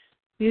 This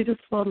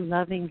beautiful,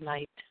 loving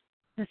light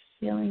just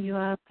filling you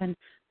up. And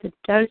the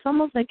doubt, it's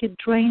almost like it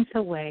drains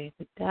away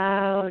the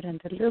doubt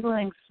and the little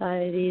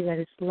anxiety that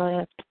is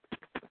left,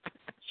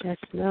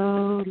 just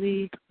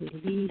slowly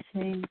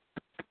releasing.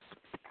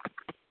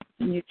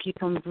 And you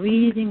keep on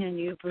breathing, and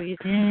you breathe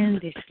in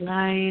this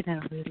light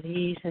and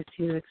release as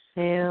you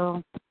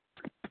exhale.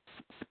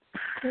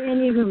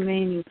 Any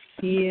remaining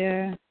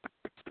fear,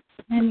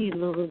 any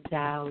little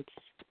doubts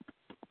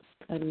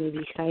that may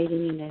be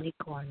hiding in any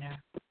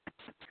corner.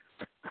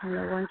 And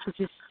I want you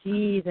to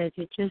see that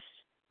you just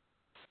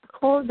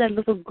hold that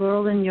little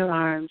girl in your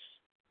arms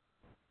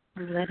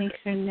and letting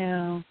her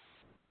know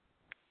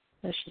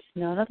that she's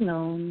not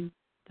alone.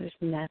 There's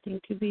nothing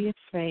to be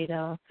afraid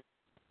of.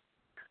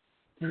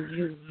 And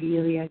you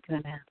really are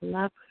going to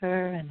love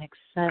her and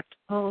accept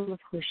all of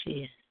who she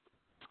is.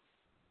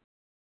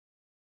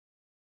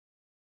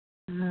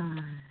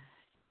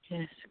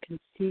 Just can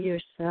see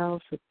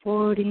yourself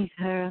supporting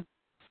her.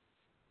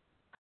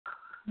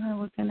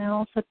 We're going to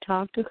also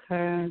talk to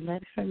her and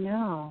let her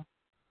know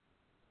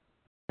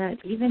that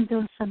even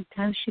though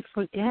sometimes she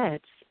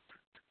forgets,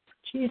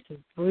 she is a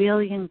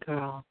brilliant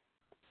girl.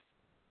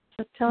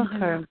 So tell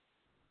her,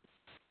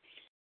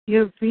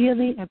 you're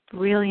really a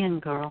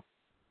brilliant girl.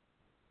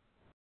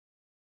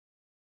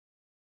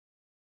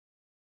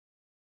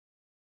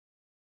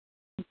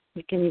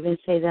 You can even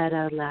say that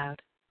out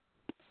loud.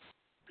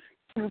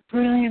 You're a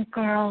brilliant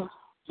girl.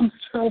 I'm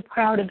so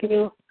proud of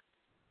you.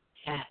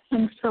 Yes.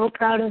 I'm so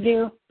proud of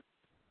you.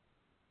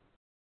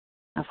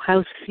 Of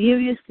how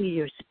seriously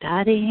you're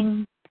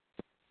studying.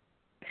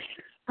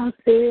 How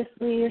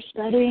seriously you're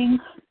studying.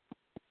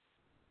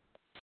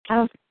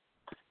 How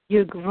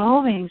you're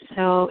growing,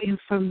 so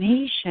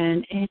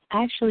information is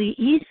actually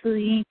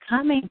easily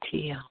coming to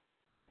you.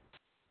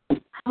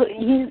 How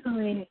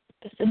easily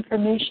this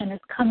information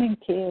is coming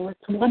to you.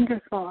 It's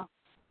wonderful.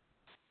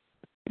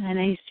 And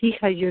I see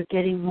how you're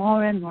getting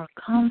more and more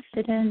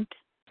confident.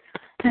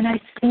 And I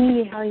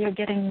see how you're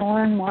getting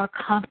more and more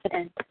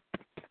confident.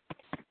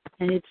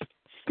 And it's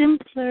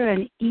simpler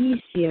and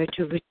easier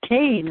to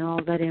retain all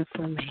that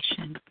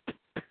information.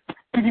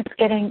 And it's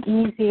getting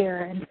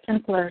easier and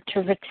simpler to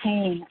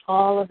retain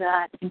all of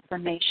that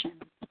information.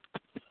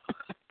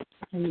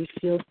 And you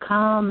feel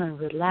calm and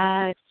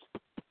relaxed.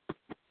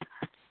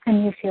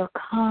 And you feel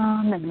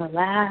calm and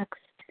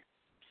relaxed.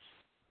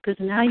 Because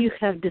now you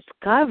have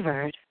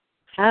discovered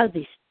how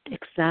this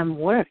exam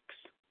works.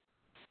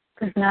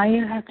 Because now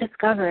you have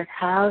discovered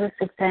how this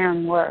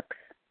exam works.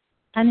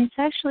 And it's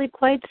actually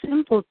quite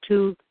simple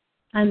to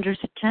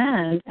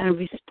understand and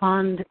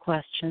respond to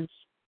questions.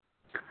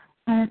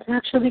 And it's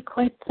actually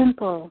quite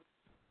simple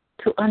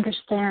to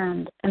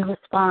understand and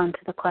respond to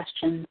the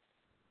questions.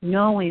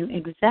 Knowing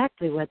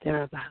exactly what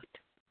they're about.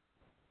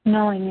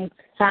 Knowing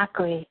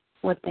exactly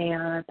what they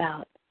are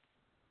about.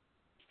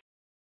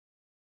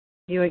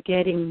 You're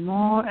getting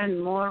more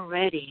and more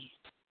ready.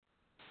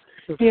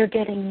 You're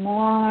getting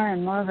more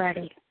and more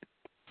ready.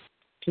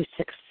 To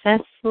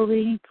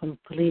successfully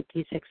complete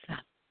this exam.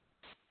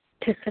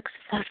 To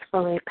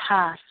successfully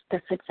pass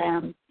this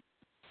exam.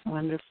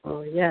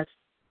 Wonderful, yes.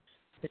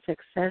 To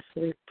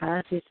successfully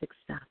pass this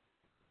exam.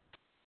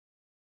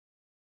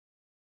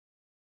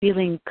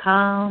 Feeling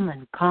calm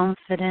and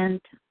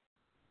confident.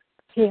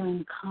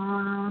 Feeling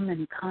calm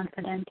and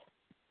confident.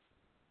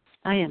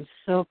 I am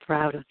so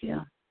proud of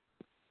you.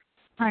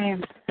 I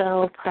am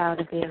so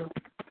proud of you.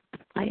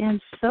 I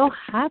am so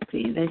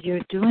happy that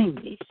you're doing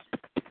this.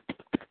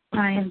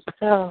 I am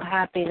so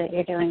happy that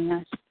you're doing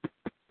this.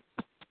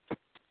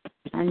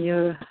 And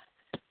your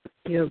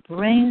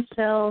brain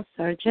cells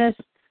are just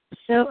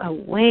so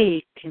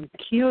awake and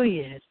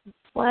curious.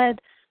 What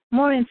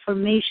more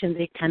information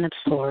they can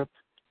absorb.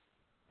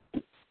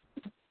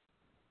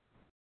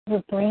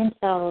 Your brain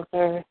cells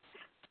are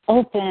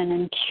open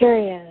and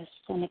curious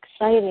and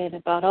excited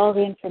about all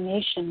the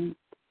information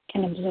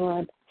can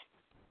absorb.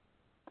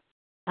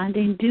 And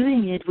in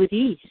doing it with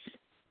ease.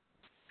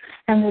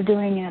 And they're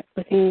doing it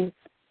with ease.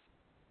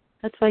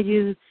 That's why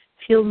you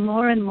feel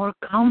more and more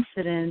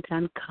confident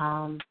and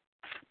calm.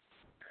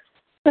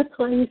 That's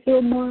why you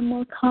feel more and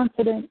more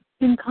confident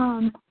and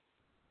calm.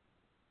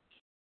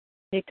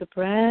 Take a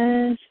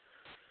breath.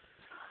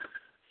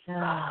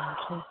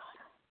 Just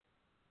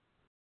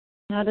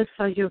notice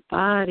how your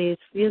body is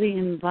really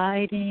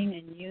inviting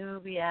a new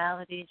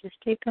reality. Just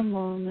take a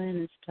moment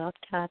and stop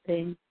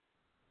tapping.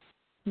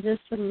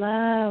 Just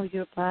allow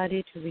your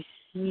body to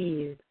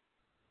receive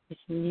this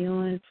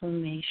new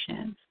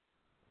information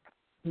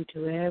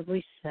into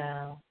every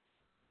cell.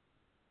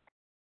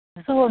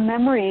 So a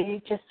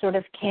memory just sort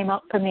of came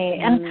up for me.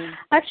 And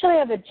actually I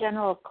have a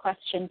general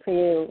question for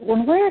you.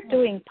 When we're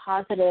doing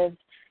positive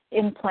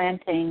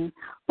implanting,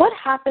 what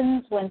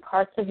happens when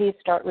parts of you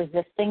start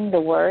resisting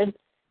the words?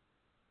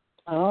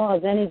 Oh,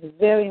 then it's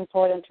very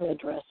important to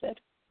address it.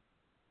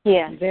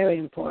 Yeah. Very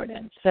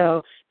important.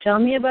 So tell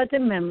me about the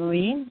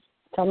memory.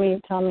 Tell me,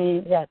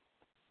 yes.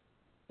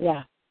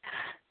 Yeah.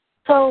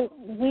 So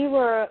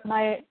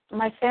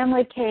my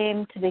family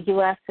came to the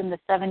U.S. in the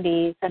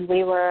 70s, and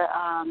we were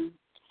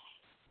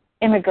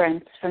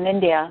immigrants from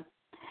India.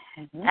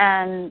 Mm-hmm.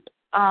 And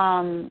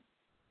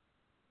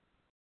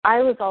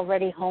I was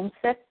already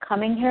homesick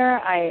coming here.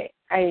 I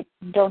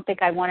don't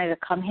think I wanted to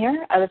come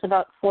here. I was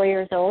about 4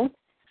 years old.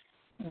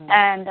 Mm-hmm.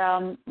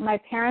 And my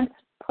parents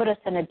put us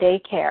in a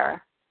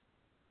daycare.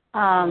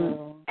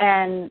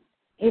 And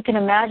you can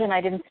imagine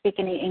I didn't speak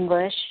any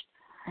English.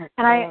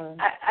 And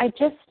I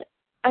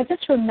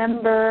just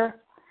remember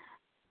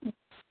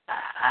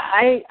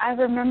I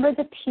remember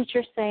the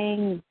teacher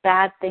saying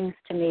bad things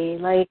to me,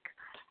 like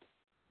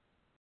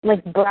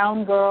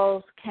brown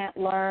girls can't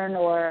learn,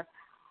 or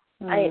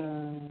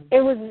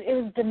it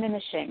was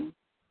diminishing,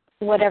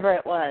 whatever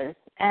it was.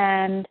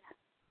 And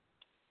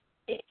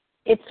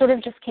it sort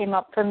of just came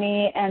up for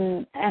me,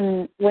 and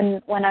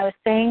when I was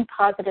saying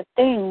positive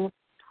things,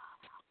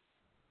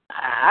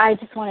 I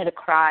just wanted to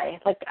cry.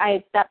 Like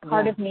that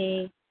part of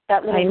me,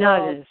 that little girl. I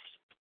noticed.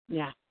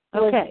 Yeah.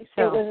 Okay.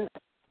 So it was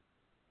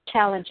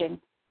challenging.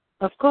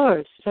 Of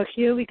course. So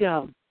here we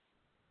go.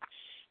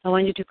 I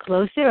want you to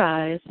close your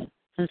eyes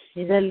and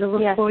see that little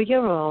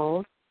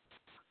 4-year-old.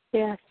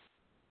 Yes.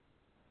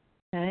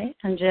 Okay.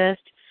 And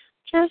just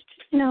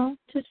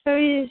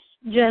very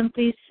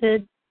gently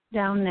sit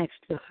down next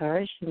to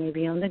her. She may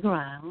be on the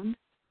ground.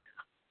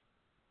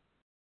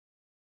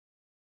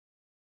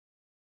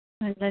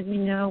 And let me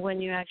know when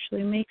you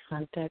actually make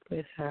contact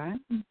with her.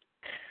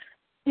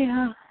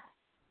 Yeah.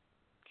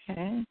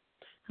 Okay.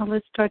 Now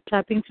let's start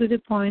tapping through the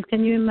points.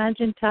 Can you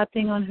imagine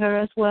tapping on her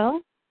as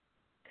well?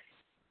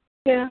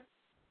 Yeah.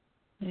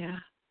 Yeah.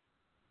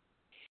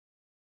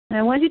 And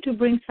I want you to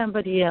bring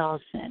somebody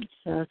else in.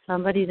 So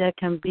somebody that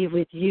can be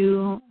with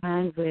you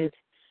and with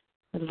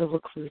the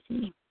little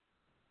Kruti.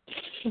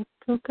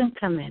 Who can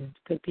come in?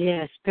 Could be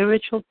a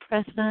spiritual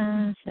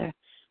presence or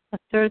a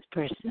third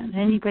person.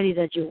 Anybody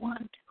that you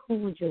want. Who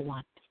would you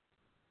want?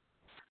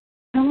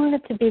 I want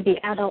it to be the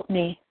adult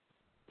me.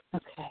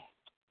 Okay.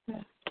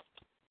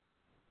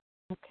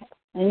 Okay.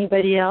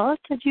 Anybody else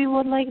that you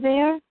would like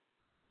there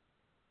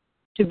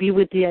to be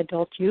with the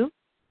adult you?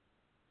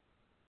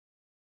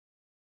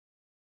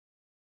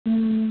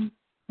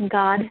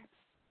 God.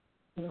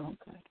 Oh,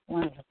 good.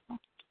 Wonderful.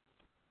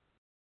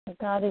 So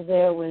God is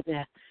there with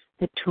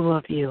the two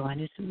of you,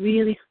 and it's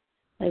really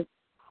like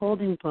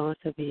holding both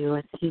of you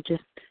as you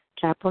just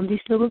tap on this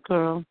little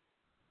girl.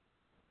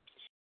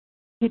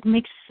 It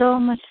makes so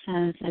much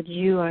sense that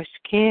you are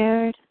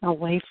scared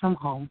away from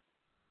home.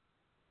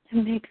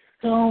 It makes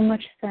so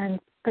much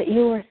sense that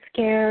you are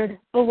scared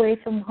away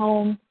from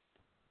home.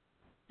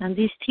 And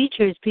this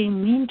teacher is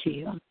being mean to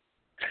you.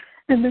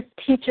 And this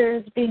teacher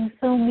is being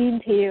so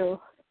mean to you.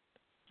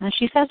 And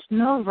she has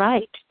no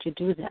right to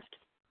do that.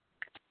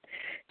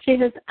 She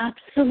has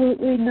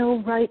absolutely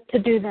no right to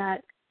do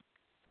that.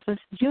 Because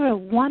you're a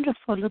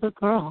wonderful little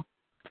girl.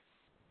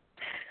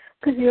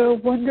 Because you're a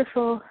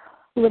wonderful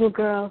little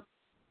girl.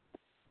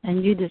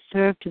 And you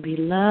deserve to be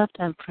loved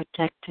and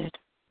protected.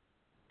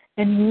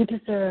 And you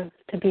deserve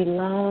to be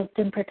loved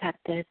and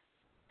protected.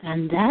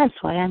 And that's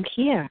why I'm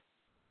here.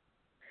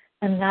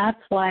 And that's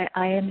why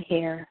I am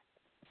here.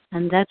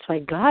 And that's why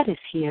God is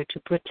here to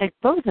protect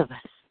both of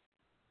us.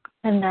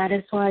 And that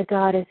is why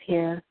God is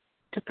here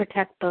to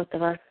protect both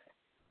of us.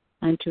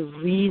 And to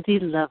really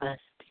love us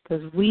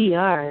because we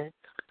are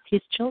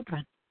His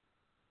children.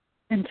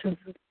 And to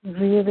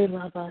really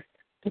love us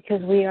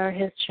because we are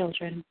His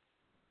children.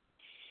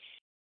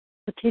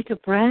 So take a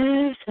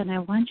breath, and I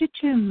want you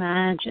to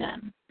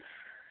imagine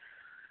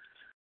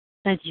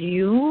that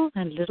you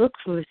and little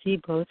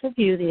Kruti, both of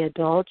you, the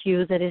adult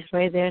you that is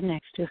right there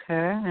next to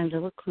her, and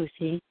little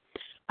Kruti,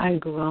 are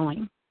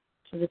growing.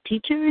 So the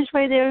teacher is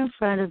right there in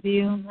front of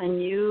you,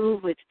 and you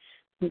with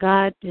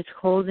God is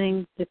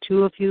holding the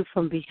two of you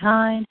from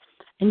behind,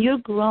 and you're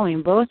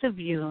growing, both of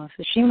you.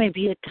 So she may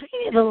be a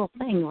tiny little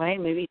thing, right?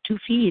 Maybe 2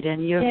 feet,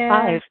 and you're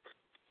 5.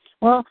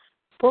 Well,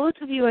 both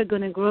of you are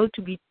going to grow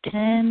to be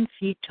 10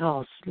 feet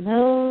tall.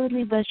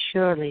 Slowly but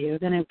surely, you're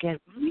going to get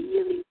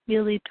really,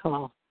 really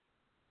tall.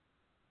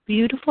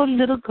 Beautiful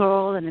little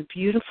girl and a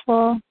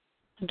beautiful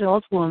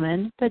adult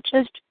woman, but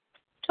just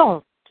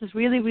tall. Just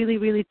really, really,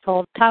 really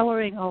tall,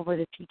 towering over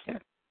the teacher.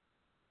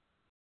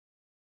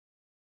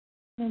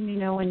 Let me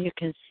know when you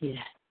can see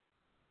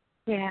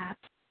that. Yeah.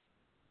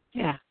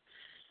 Yeah.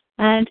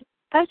 And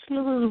ask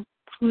little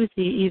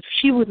Kruti if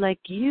she would like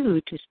you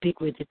to speak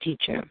with the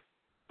teacher,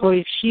 or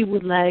if she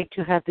would like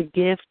to have the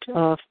gift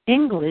of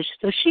English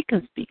so she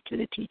can speak to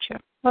the teacher.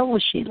 What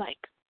would she like?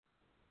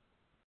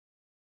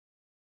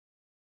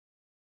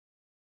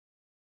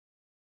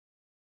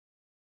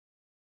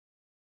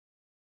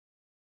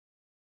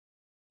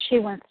 She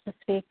wants to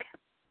speak.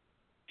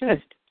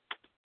 Good.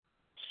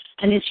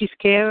 And is she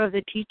scared of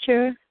the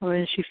teacher, or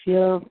does she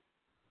feel?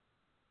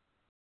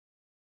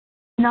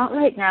 Not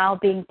right now,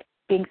 being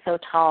so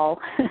tall.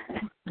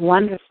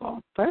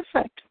 Wonderful.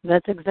 Perfect.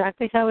 That's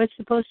exactly how it's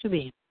supposed to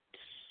be.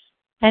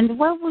 And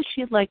what would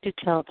she like to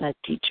tell that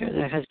teacher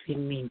that has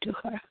been mean to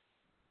her?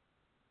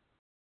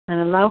 And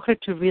allow her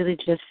to really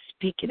just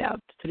speak it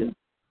out through.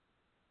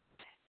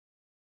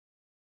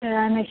 That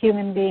I'm a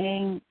human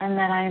being and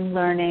that I'm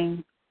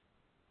learning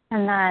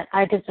and that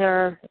I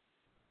deserve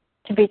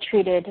to be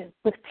treated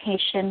with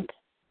patience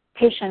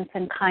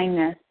and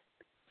kindness.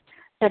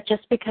 That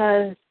just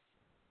because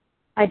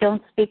I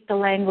don't speak the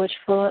language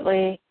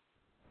fluently,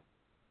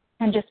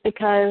 and just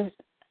because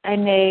I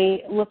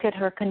may look at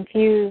her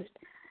confused,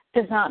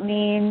 does not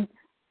mean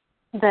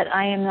that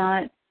I am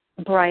not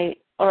bright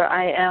or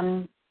I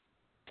am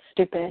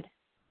stupid.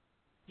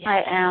 Yes.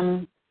 I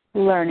am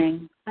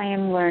learning.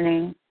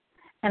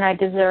 And I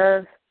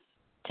deserve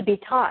to be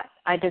taught.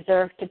 I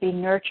deserve to be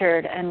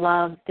nurtured and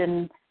loved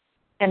and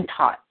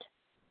taught.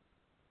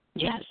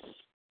 Yes.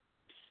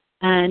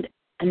 And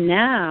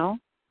now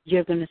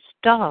you're going to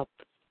stop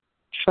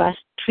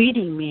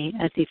treating me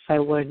as if I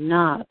were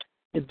not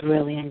the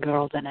brilliant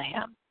girl that I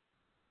am.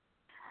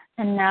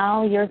 And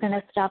now you're going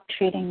to stop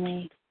treating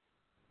me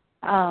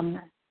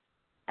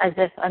as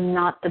if I'm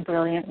not the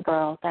brilliant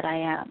girl that I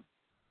am.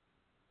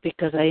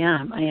 Because I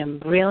am. I am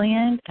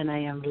brilliant and I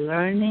am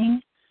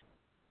learning,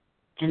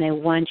 and I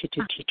want you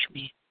to teach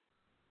me.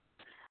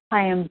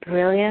 I am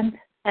brilliant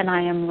and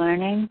I am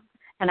learning,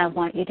 and I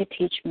want you to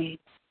teach me.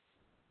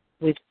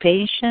 With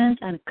patience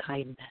and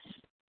kindness.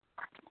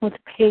 With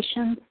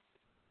patience,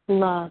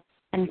 love,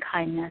 and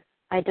kindness.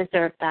 I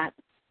deserve that.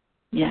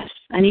 Yes.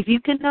 And if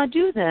you cannot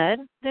do that,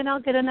 then I'll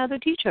get another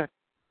teacher.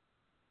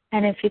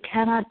 And if you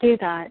cannot do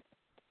that,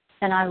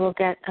 then I will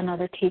get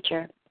another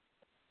teacher.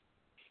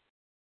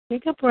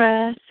 Take a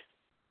breath.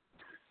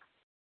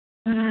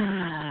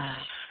 Yeah.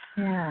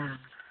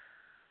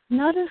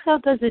 Notice how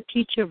does the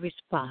teacher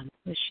respond?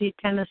 Is she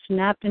kind of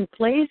snap in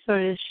place,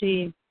 or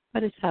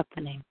what is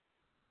happening?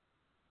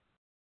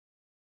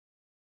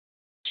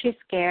 She's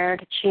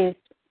scared. She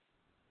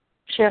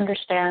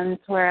understands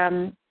where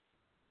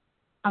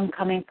I'm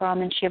coming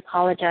from, and she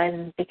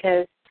apologizes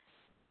because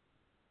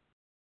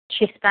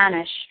she's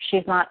Spanish.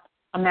 She's not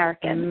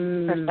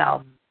American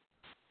herself.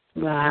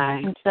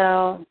 Right. And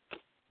so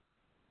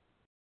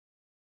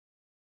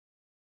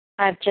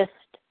I've just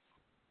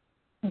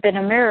been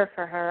a mirror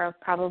for her of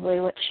probably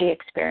what she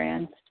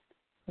experienced.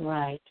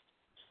 Right.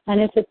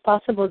 And is it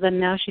possible that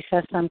now she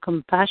has some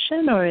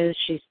compassion, or is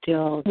she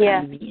still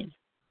kind of mean?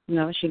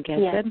 No, she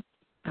gets it?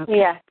 Okay.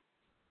 Yeah.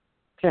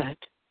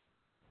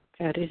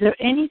 Good. Is there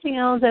anything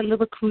else that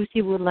little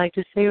Kruti would like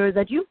to say, or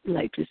that you would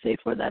like to say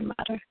for that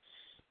matter,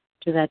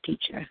 to that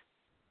teacher?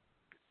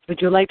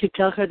 Would you like to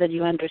tell her that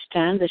you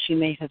understand that she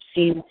may have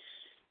seen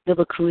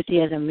little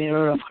Kruti as a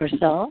mirror of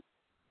herself?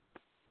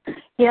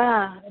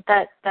 Yeah,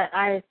 that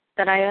I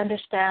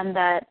understand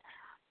that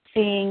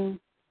seeing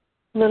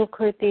little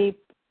Kruti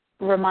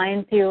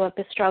reminds you of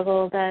the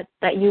struggle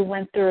that you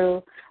went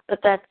through, but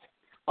that's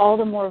all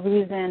the more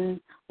reason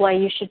why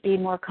you should be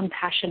more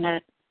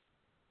compassionate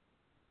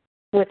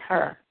with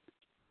her.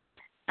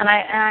 And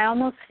I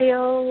almost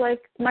feel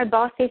like my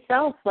bossy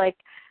self, like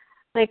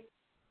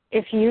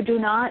if you do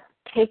not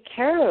take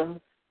care of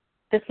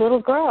this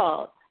little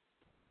girl,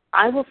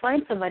 I will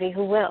find somebody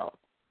who will.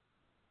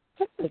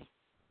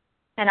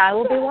 And I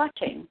will be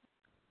watching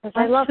because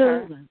I love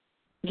her.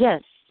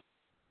 Yes.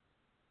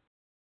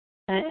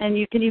 And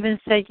you can even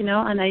say,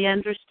 and I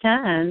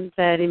understand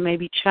that it may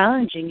be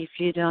challenging if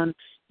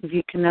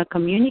you cannot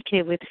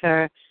communicate with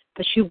her,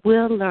 but she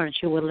will learn.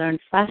 She will learn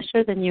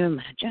faster than you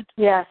imagined.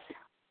 Yes.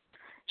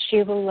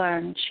 She will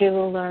learn. She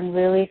will learn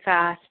really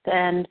fast.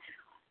 And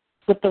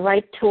with the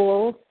right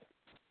tools,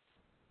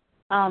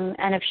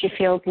 and if she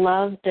feels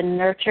loved and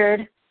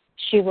nurtured,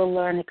 she will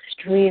learn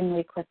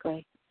extremely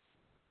quickly.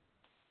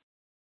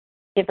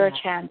 Give her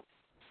a chance.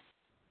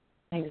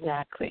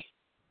 Exactly.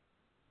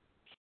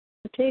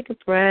 So take a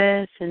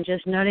breath and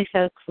just notice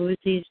how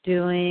Kruti's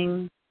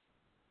doing.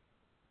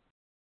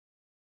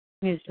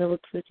 Is little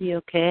Kruti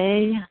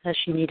okay? Does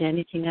she need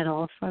anything at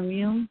all from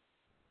you?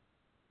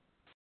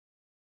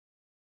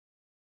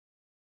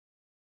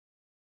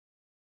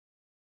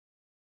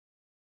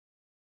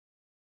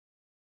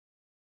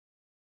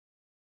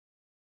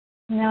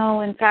 No,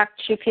 in fact,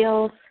 she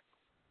feels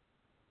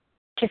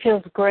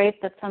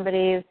great that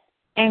somebody is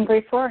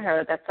angry for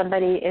her, that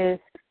somebody is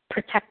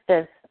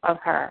protective of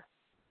her.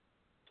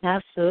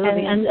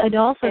 Absolutely, and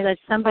also that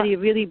somebody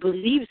really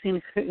believes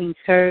in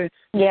her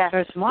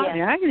smart.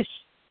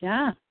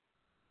 Yeah.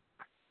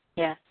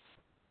 Yes.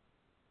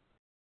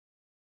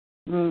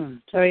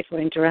 Sorry for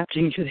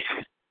interrupting you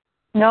there.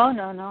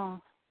 No,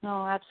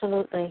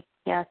 absolutely.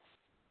 Yes.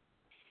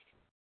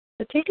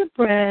 So take a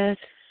breath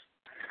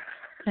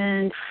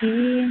and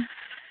see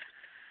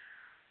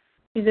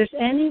if there's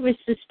any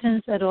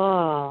resistance at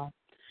all.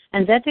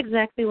 And that's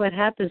exactly what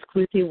happens,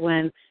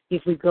 Kruti,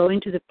 if we go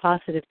into the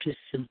positive too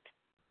soon.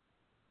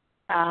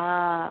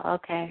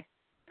 Okay.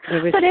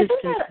 The resistance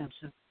comes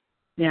up.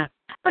 Yeah.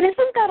 But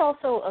isn't that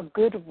also a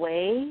good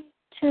way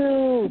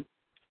to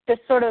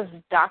sort of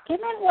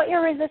document what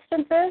your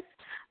resistance is?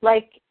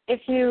 Like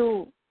if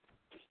you,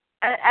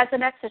 as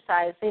an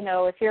exercise,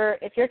 if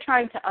you're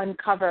trying to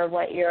uncover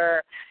what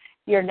your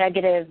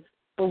negative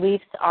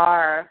beliefs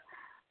are,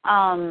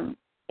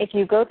 if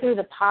you go through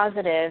the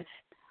positive,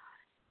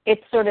 it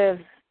sort of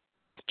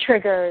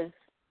triggers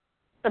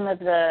some of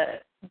the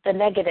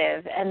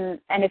negative, and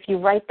if you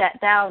write that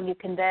down, you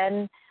can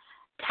then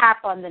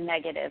tap on the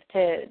negative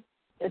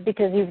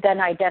because you've then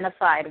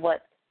identified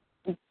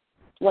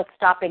what's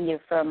stopping you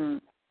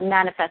from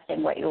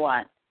manifesting what you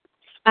want.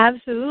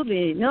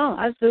 Absolutely. No,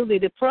 absolutely.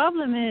 The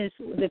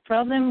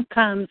problem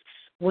comes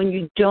when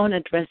you don't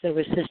address the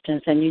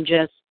resistance and you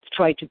just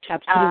try to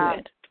tap through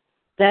it.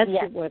 That's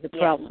where the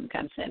problem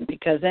comes in,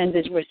 because then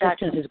this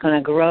resistance is going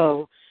to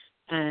grow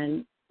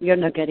and you're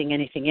not getting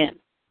anything in.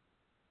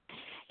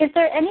 Is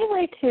there any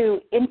way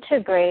to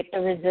integrate the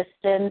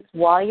resistance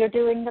while you're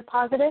doing the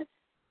positive?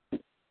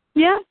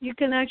 Yeah, you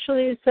can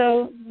actually.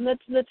 So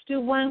let's do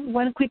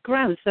one quick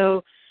round.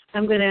 So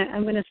I'm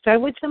gonna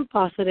start with some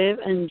positive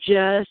and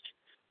just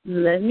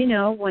let me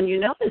know when you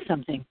notice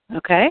something.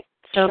 Okay?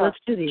 So let's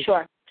do these.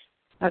 Sure.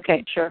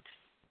 Okay. Sure.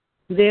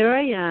 There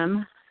I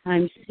am.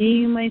 I'm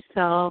seeing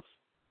myself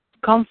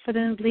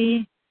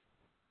confidently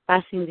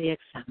passing the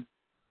exam.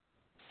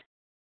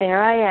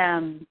 There I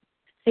am,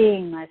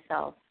 seeing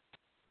myself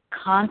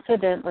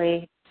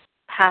confidently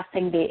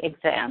passing the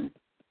exam.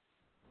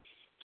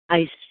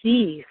 I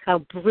see how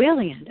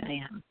brilliant I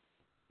am.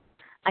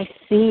 I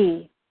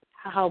see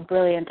how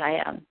brilliant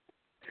I am.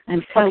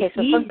 And how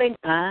something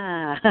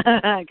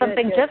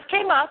good. just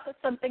came up.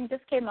 Something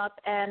just came up,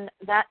 and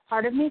that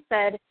part of me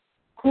said,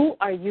 "Who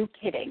are you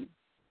kidding?"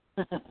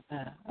 All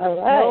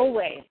right. No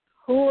way.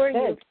 Who are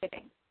you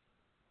kidding?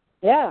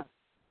 Yeah.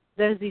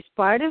 There's this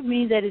part of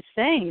me that is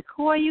saying,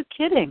 "Who are you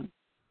kidding?"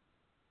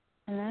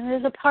 And then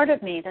there's a part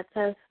of me that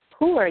says,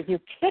 "Who are you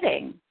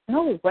kidding?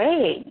 No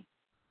way.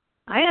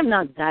 I am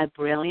not that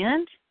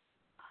brilliant.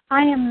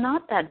 I am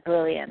not that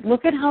brilliant.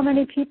 Look at how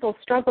many people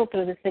struggle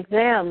through this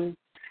exam.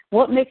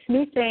 What makes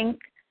me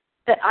think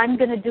that I'm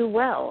going to do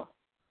well?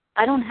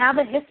 I don't have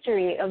a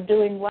history of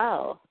doing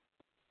well."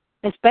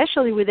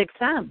 Especially with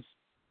exams.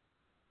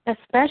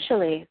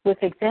 Especially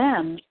with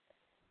exams.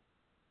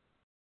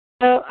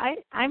 So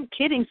I'm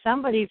kidding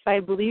somebody if I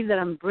believe that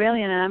I'm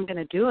brilliant and I'm going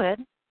to do it.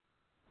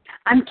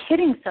 I'm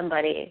kidding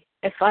somebody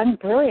if I'm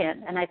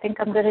brilliant and I think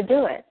I'm going to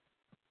do it.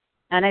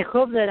 And I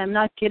hope that I'm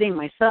not kidding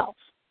myself.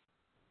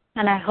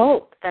 And I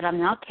hope that I'm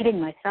not kidding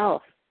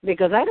myself.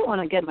 Because I don't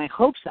want to get my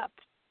hopes up.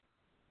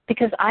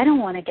 Because I don't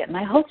want to get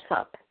my hopes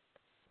up.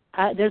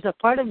 There's a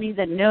part of me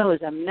that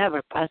knows I'm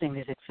never passing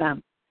this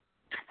exam.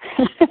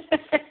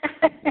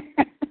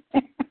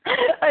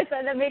 I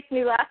said that makes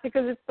me laugh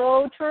because it's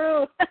so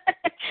true.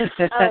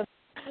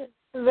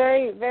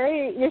 Very,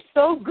 very, you're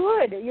so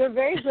good. You're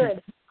very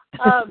good.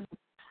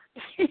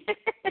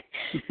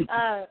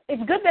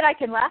 It's good that I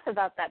can laugh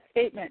about that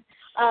statement.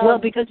 Well,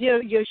 because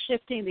you're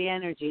shifting the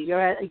energy.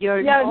 You're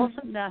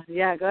also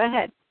go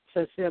ahead.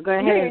 So go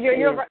ahead.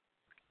 You're right.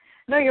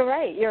 No, you're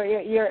right.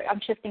 You're. I'm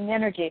shifting the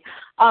energy.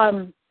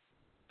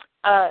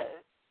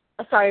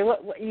 Sorry.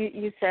 What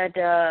you said?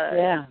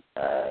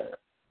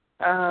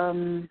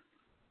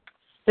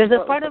 There's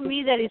a part of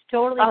me that is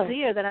totally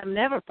clear that I'm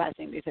never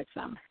passing this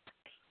exam.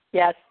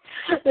 Yes.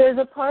 There's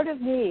a part of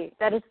me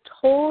that is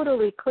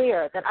totally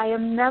clear that I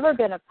am never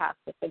going to pass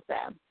this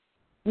exam.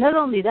 Not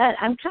only that,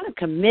 I'm kind of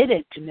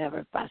committed to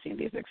never passing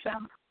this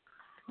exam.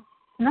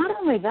 Not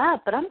only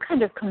that, but I'm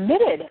kind of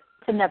committed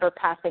to never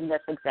passing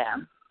this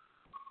exam.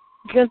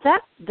 Because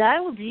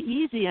that would be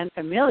easy and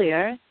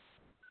familiar.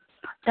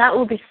 That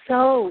would be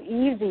so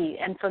easy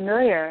and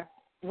familiar.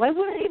 Why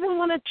would I even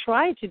want to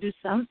try to do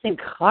something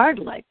hard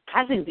like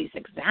passing this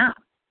exam?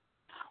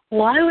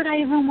 Why would I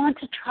even want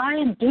to try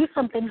and do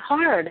something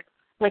hard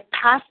like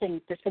passing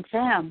this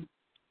exam?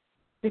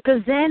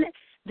 Because then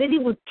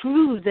it would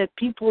prove that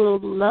people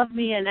love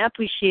me and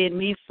appreciate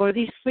me for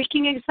this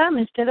freaking exam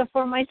instead of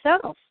for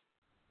myself.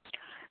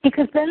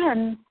 Because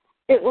then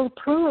it will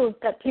prove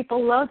that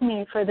people love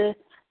me for the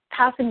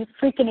passing this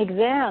freaking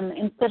exam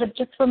instead of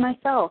just for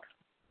myself.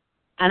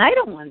 And I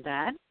don't want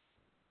that.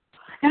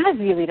 And I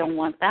really don't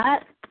want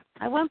that.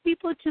 I want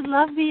people to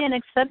love me and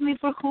accept me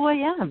for who I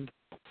am.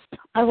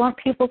 I want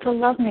people to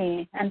love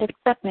me and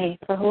accept me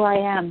for who I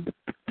am.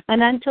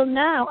 And until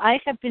now,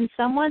 I have been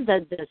someone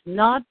that does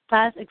not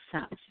pass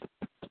exams.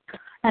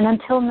 And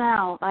until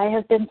now, I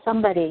have been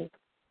somebody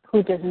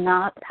who does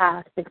not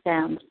pass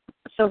exams.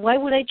 So why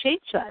would I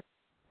change that?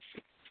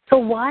 So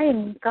why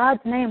in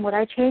God's name would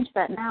I change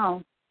that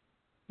now?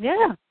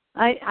 Yeah,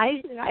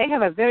 I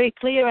have a very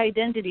clear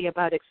identity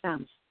about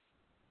exams.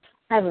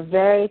 I have a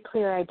very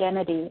clear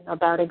identity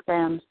about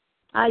exams.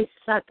 I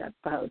suck at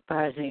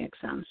passing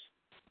exams.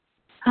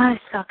 I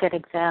suck at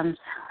exams.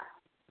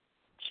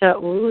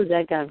 So,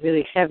 that got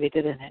really heavy,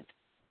 didn't it?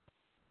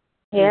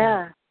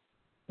 Yeah.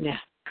 Yeah.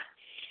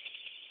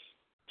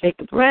 Take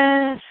a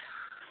breath.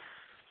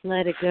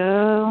 Let it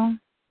go.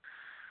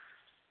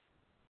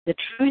 The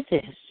truth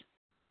is,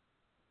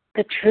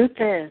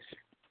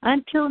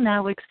 until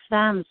now,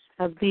 exams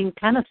have been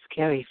kind of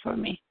scary for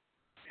me.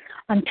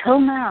 Until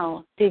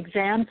now, the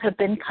exams have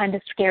been kind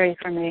of scary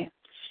for me.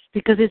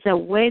 Because it's a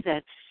way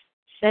that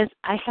says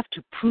I have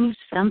to prove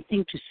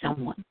something to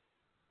someone.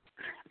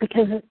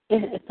 Because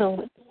it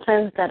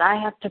says that I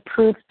have to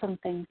prove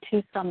something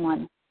to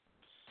someone.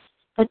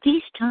 But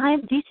this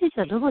time, this is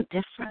a little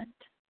different.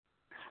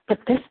 But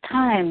this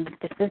time,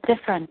 this is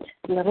different,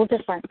 a little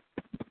different.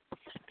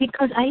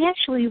 Because I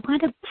actually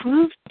want to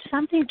prove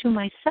something to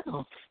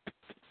myself.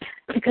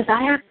 Because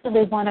I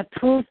actually want to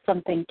prove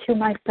something to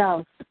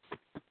myself.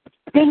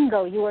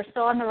 Bingo, you are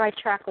so on the right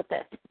track with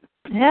this.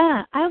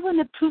 Yeah, I want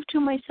to prove to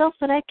myself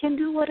that I can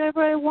do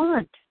whatever I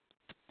want.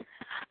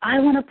 I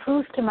want to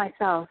prove to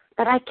myself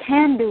that I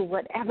can do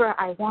whatever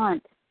I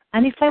want.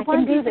 And if I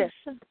want to do this,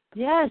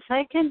 yes,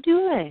 I can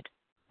do it.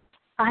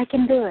 I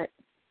can do it.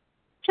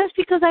 Just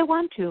because I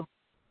want to.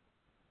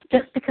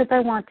 Just because I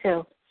want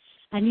to.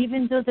 And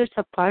even though there's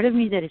a part of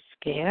me that is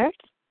scared.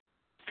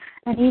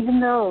 And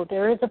even though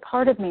there is a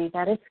part of me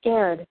that is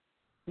scared.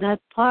 That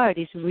part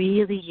is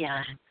really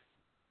young.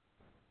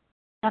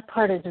 That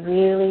part is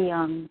really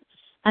young.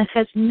 And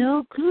has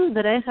no clue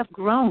that I have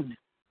grown.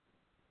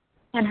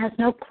 And has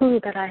no clue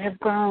that I have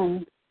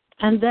grown.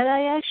 And that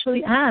I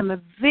actually am a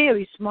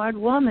very smart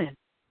woman.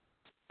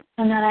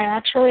 And that I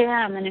actually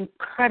am an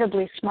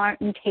incredibly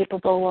smart and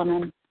capable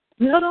woman.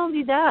 Not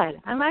only that,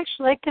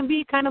 I can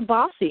be kind of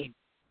bossy.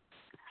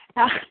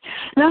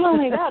 Not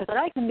only that, but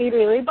I can be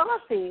really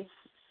bossy.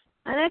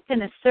 And I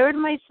can assert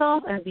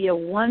myself and be a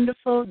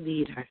wonderful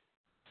leader.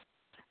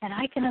 And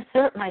I can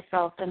assert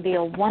myself and be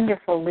a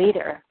wonderful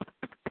leader.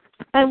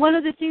 And one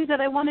of the things that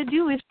I want to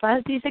do is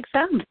pass these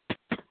exams.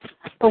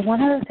 But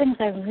one of the things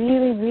I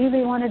really,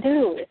 really want to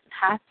do is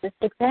pass this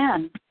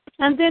exam.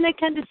 And then I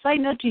can decide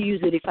not to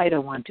use it if I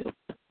don't want to.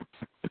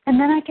 And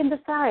then I can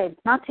decide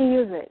not to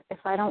use it if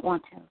I don't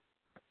want to.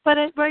 But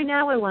right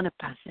now I want to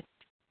pass it.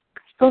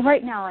 So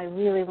right now I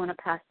really want to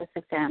pass this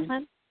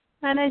exam.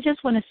 And I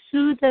just want to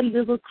soothe that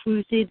little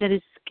Kruti that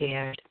is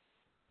scared.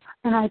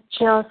 And I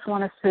just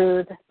want to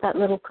soothe that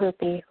little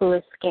Kruti who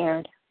is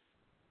scared.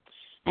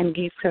 And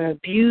give her a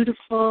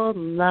beautiful,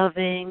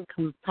 loving,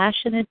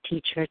 compassionate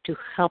teacher to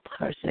help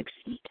her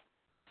succeed.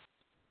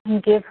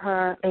 And give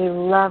her a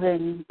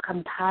loving,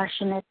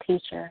 compassionate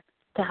teacher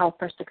to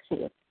help her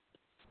succeed.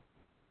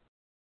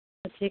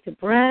 Take a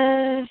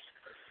breath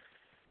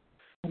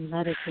and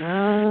let it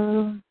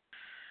go.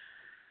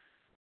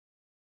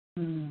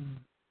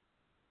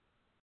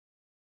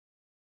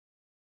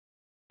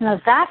 Now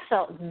that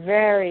felt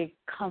very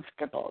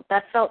comfortable.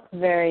 That felt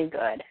very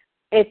good.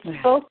 It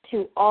spoke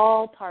to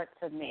all parts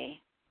of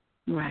me.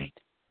 Right.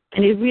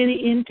 And it really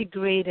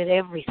integrated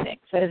everything.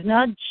 So it's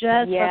not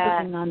just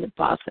focusing on the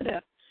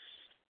positive.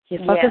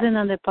 You're focusing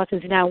on the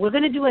positive. Now, we're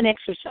going to do an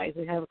exercise.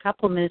 We have a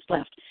couple of minutes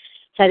left.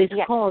 That is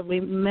called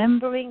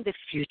Remembering the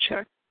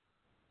Future.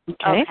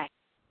 Okay?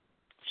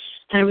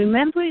 And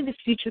remembering the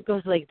future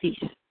goes like this.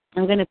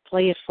 I'm going to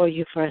play it for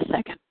you for a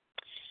second.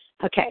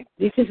 Okay,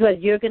 this is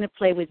what you're going to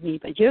play with me,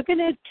 but you're going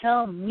to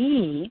tell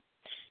me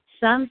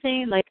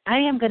something like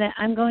I'm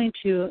going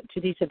to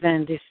this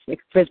event, this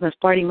Christmas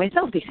party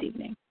myself this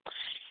evening,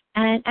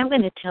 and I'm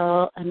going to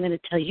tell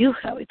you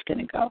how it's going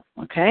to go.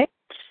 Okay,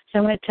 so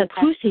I'm going to tell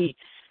Kruti.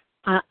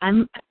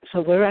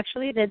 So we're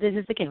actually this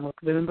is again we're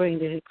remembering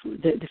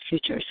the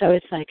future. So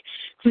it's like,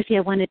 Kruti,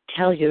 I want to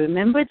tell you.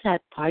 Remember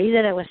that party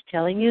that I was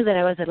telling you that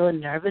I was a little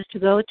nervous to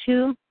go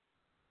to?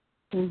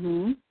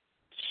 Mhm.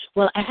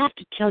 Well, I have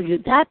to tell you,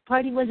 that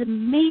party was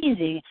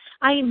amazing.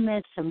 I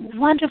met some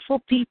wonderful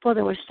people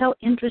that were so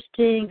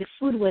interesting. The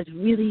food was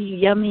really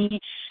yummy.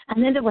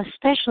 And then there was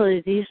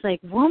especially this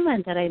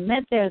woman that I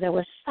met there that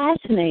was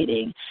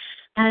fascinating.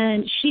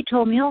 And she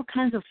told me all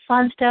kinds of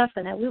fun stuff,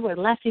 and we were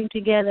laughing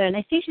together. And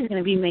I think she's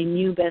going to be my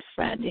new best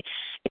friend.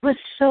 It was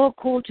so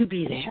cool to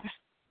be there.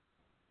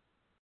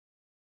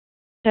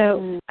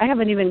 So I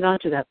haven't even gone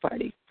to that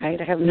party,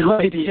 right? I have no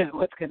idea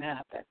what's going to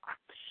happen.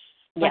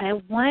 But I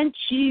want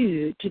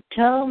you to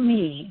tell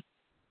me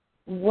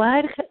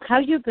how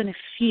you're going to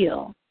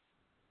feel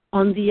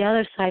on the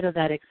other side of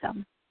that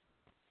exam.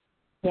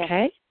 Yes.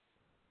 Okay?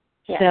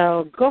 Yes.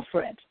 So go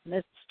for it.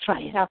 Let's try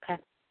it. Okay.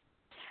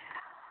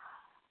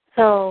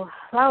 So,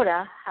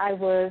 Laura, I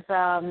was,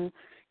 on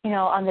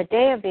the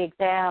day of the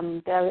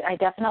exam, I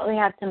definitely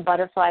had some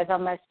butterflies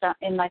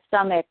in my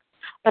stomach,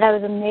 but I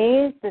was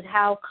amazed at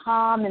how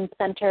calm and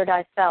centered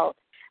I felt,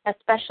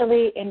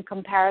 especially in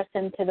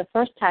comparison to the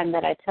first time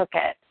that I took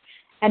it.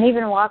 And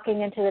even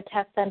walking into the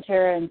test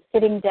center and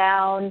sitting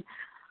down,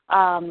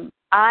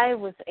 I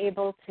was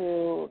able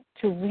to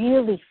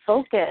really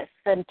focus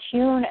and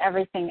tune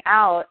everything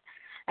out.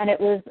 And it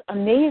was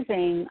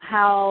amazing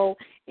how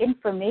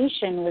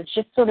information was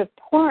just sort of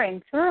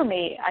pouring through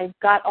me. I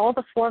got all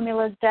the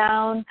formulas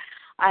down.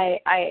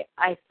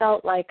 I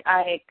felt like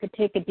I could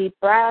take a deep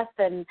breath,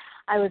 and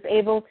I was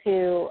able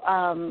to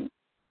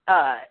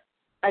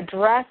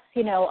address,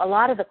 a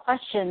lot of the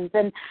questions.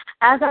 And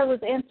as I was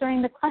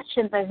answering the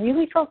questions, I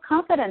really felt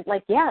confident,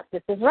 yes,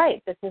 this is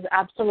right. This is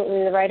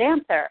absolutely the right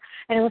answer.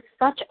 And it was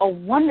such a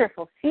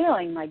wonderful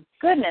feeling. My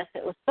goodness,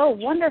 it was so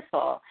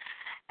wonderful.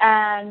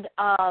 And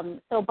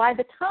so by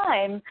the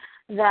time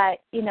that,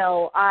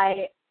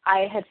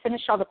 I had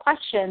finished all the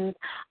questions,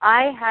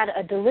 I had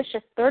a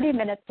delicious 30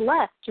 minutes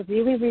left to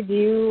really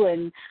review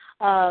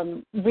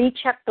and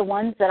recheck the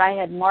ones that I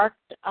had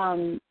marked,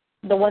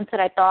 the ones that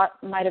I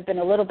thought might have been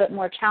a little bit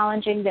more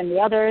challenging than the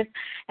others.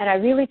 And I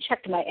really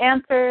checked my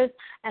answers,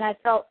 and I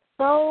felt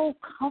so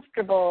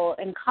comfortable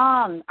and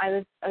calm.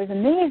 I was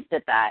amazed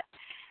at that.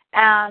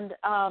 And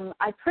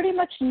I pretty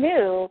much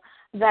knew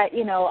that,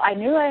 I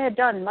knew I had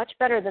done much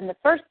better than the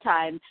first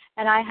time,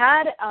 and I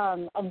had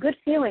a good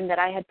feeling that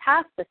I had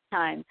passed this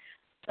time.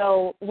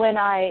 So when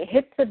I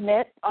hit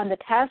submit on the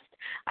test,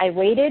 I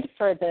waited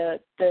for the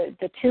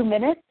 2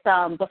 minutes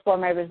before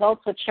my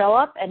results would show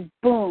up, and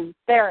boom,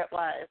 there it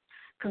was.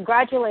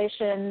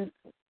 Congratulations,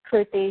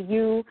 Kruti,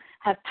 you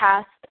have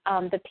passed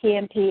the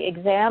PMP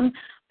exam.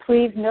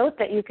 Please note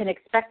that you can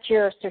expect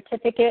your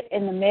certificate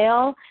in the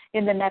mail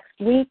in the next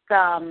week.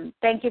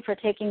 Thank you for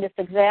taking this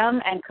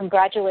exam, and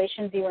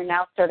congratulations, you are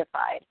now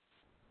certified.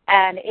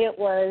 And it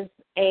was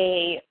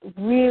a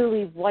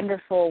really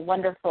wonderful,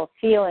 wonderful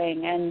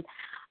feeling. And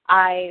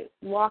I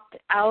walked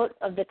out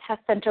of the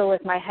test center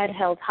with my head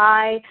held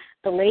high.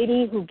 The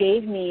lady who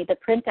gave me the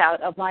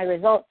printout of my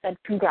results said,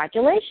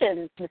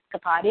 "Congratulations, Ms.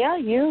 Kapadia,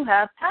 you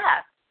have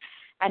passed."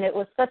 And it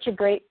was such a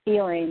great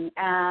feeling.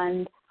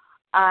 And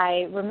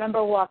I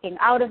remember walking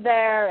out of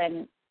there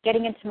and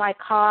getting into my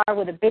car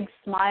with a big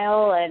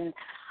smile, and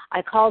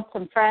I called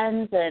some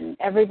friends, and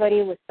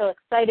everybody was so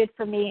excited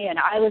for me, and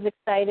I was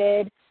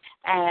excited,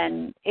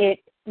 and it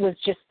was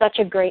just such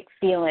a great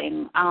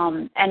feeling.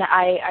 And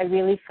I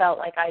really felt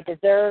like I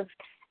deserved,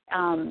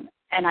 and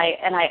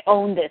I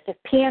owned this. If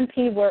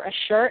PMP were a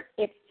shirt,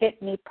 it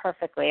fit me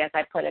perfectly as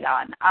I put it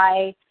on.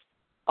 I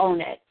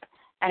own it,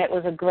 and it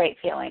was a great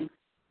feeling.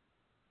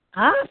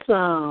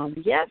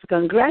 Awesome. Yes,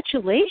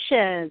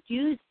 congratulations.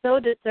 You so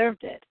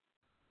deserved it.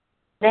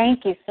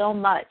 Thank you so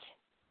much.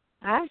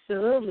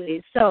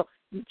 Absolutely. So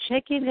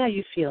check in how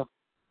you feel.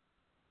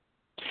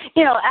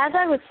 As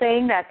I was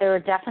saying that, there were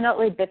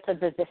definitely bits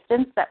of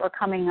resistance that were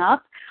coming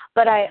up,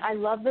 but I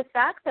love the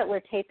fact that we're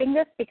taping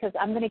this because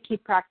I'm going to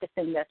keep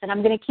practicing this, and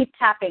I'm going to keep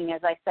tapping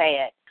as I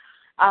say it.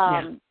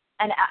 And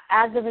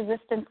as the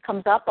resistance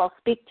comes up, I'll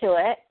speak to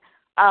it,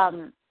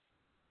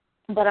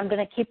 but I'm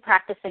going to keep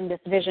practicing this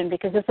vision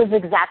because this is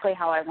exactly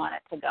how I want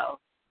it to go.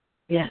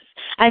 Yes.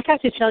 I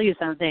have to tell you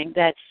something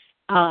that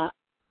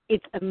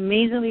it's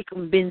amazingly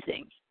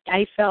convincing.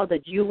 I felt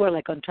that you were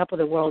like on top of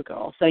the world,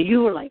 girl. So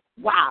you were like,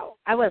 wow.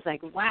 I was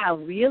like, wow,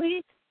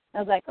 really? I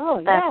was like, oh,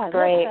 yeah, that's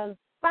great. That sounds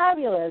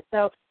fabulous.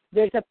 So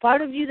there's a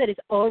part of you that is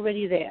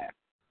already there.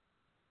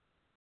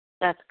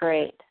 That's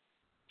great.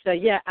 So,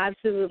 yeah,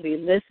 absolutely.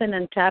 Listen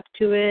and tap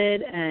to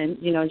it and,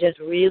 just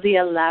really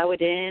allow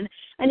it in.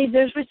 And if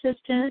there's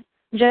resistance,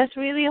 just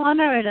really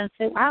honor it and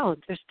say, wow,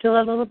 there's still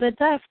a little bit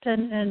left,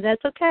 and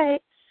that's okay.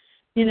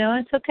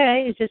 It's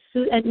okay. It's just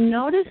and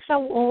notice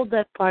how old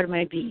that part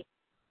might be.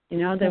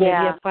 There may be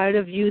a part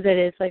of you that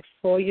is like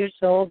 4 years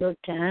old or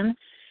 10,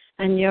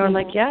 and you're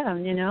like,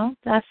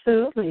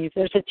 absolutely. If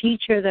there's a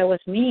teacher that was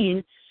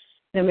mean,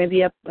 there may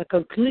be a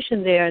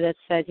conclusion there that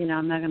said,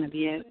 I'm not going to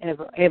be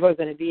ever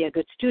going to be a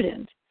good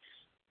student,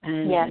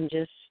 and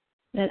just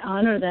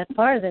honor that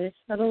part that is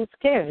a little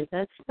scared.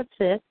 That's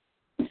it.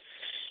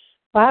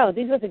 Wow,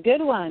 this was a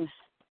good one.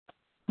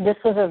 This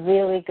was a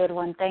really good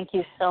one. Thank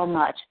you so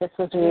much. This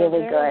was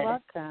really good. You're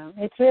welcome.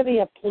 It's really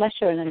a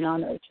pleasure and an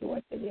honor to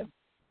work with you.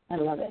 I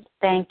love it.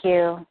 Thank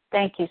you.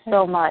 Thank you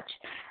so much.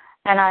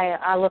 And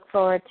I look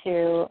forward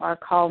to our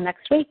call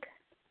next week.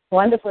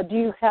 Wonderful. Do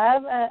you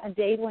have a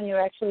date when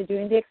you're actually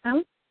doing the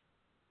exam?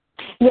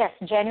 Yes,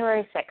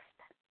 January 6th.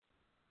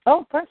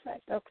 Oh,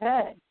 perfect.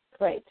 Okay.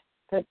 Great.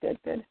 Good.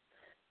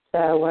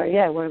 So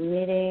we're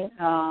meeting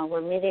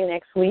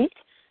next week,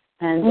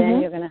 and then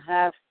you're going to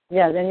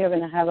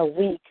have a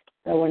week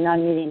that we're not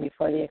meeting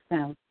before the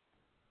exam.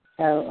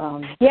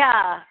 So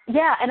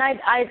and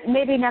I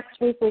maybe next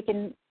week we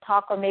can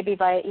talk, or maybe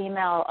via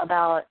email,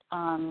 about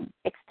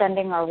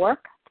extending our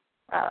work.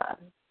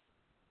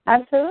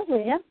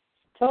 Absolutely, yeah,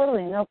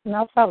 totally,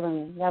 no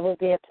problem. That would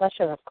be a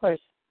pleasure, of course.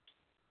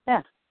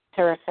 Yeah,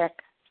 terrific.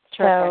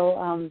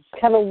 So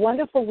have a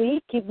wonderful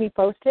week. Keep me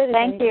posted.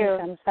 Thank you.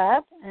 Comes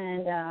up,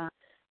 and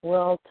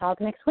we'll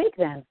talk next week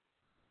then.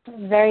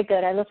 Very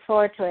good. I look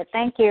forward to it.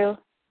 Thank you.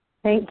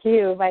 Thank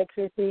you. Bye,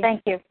 Kruti.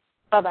 Thank you.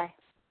 Bye-bye.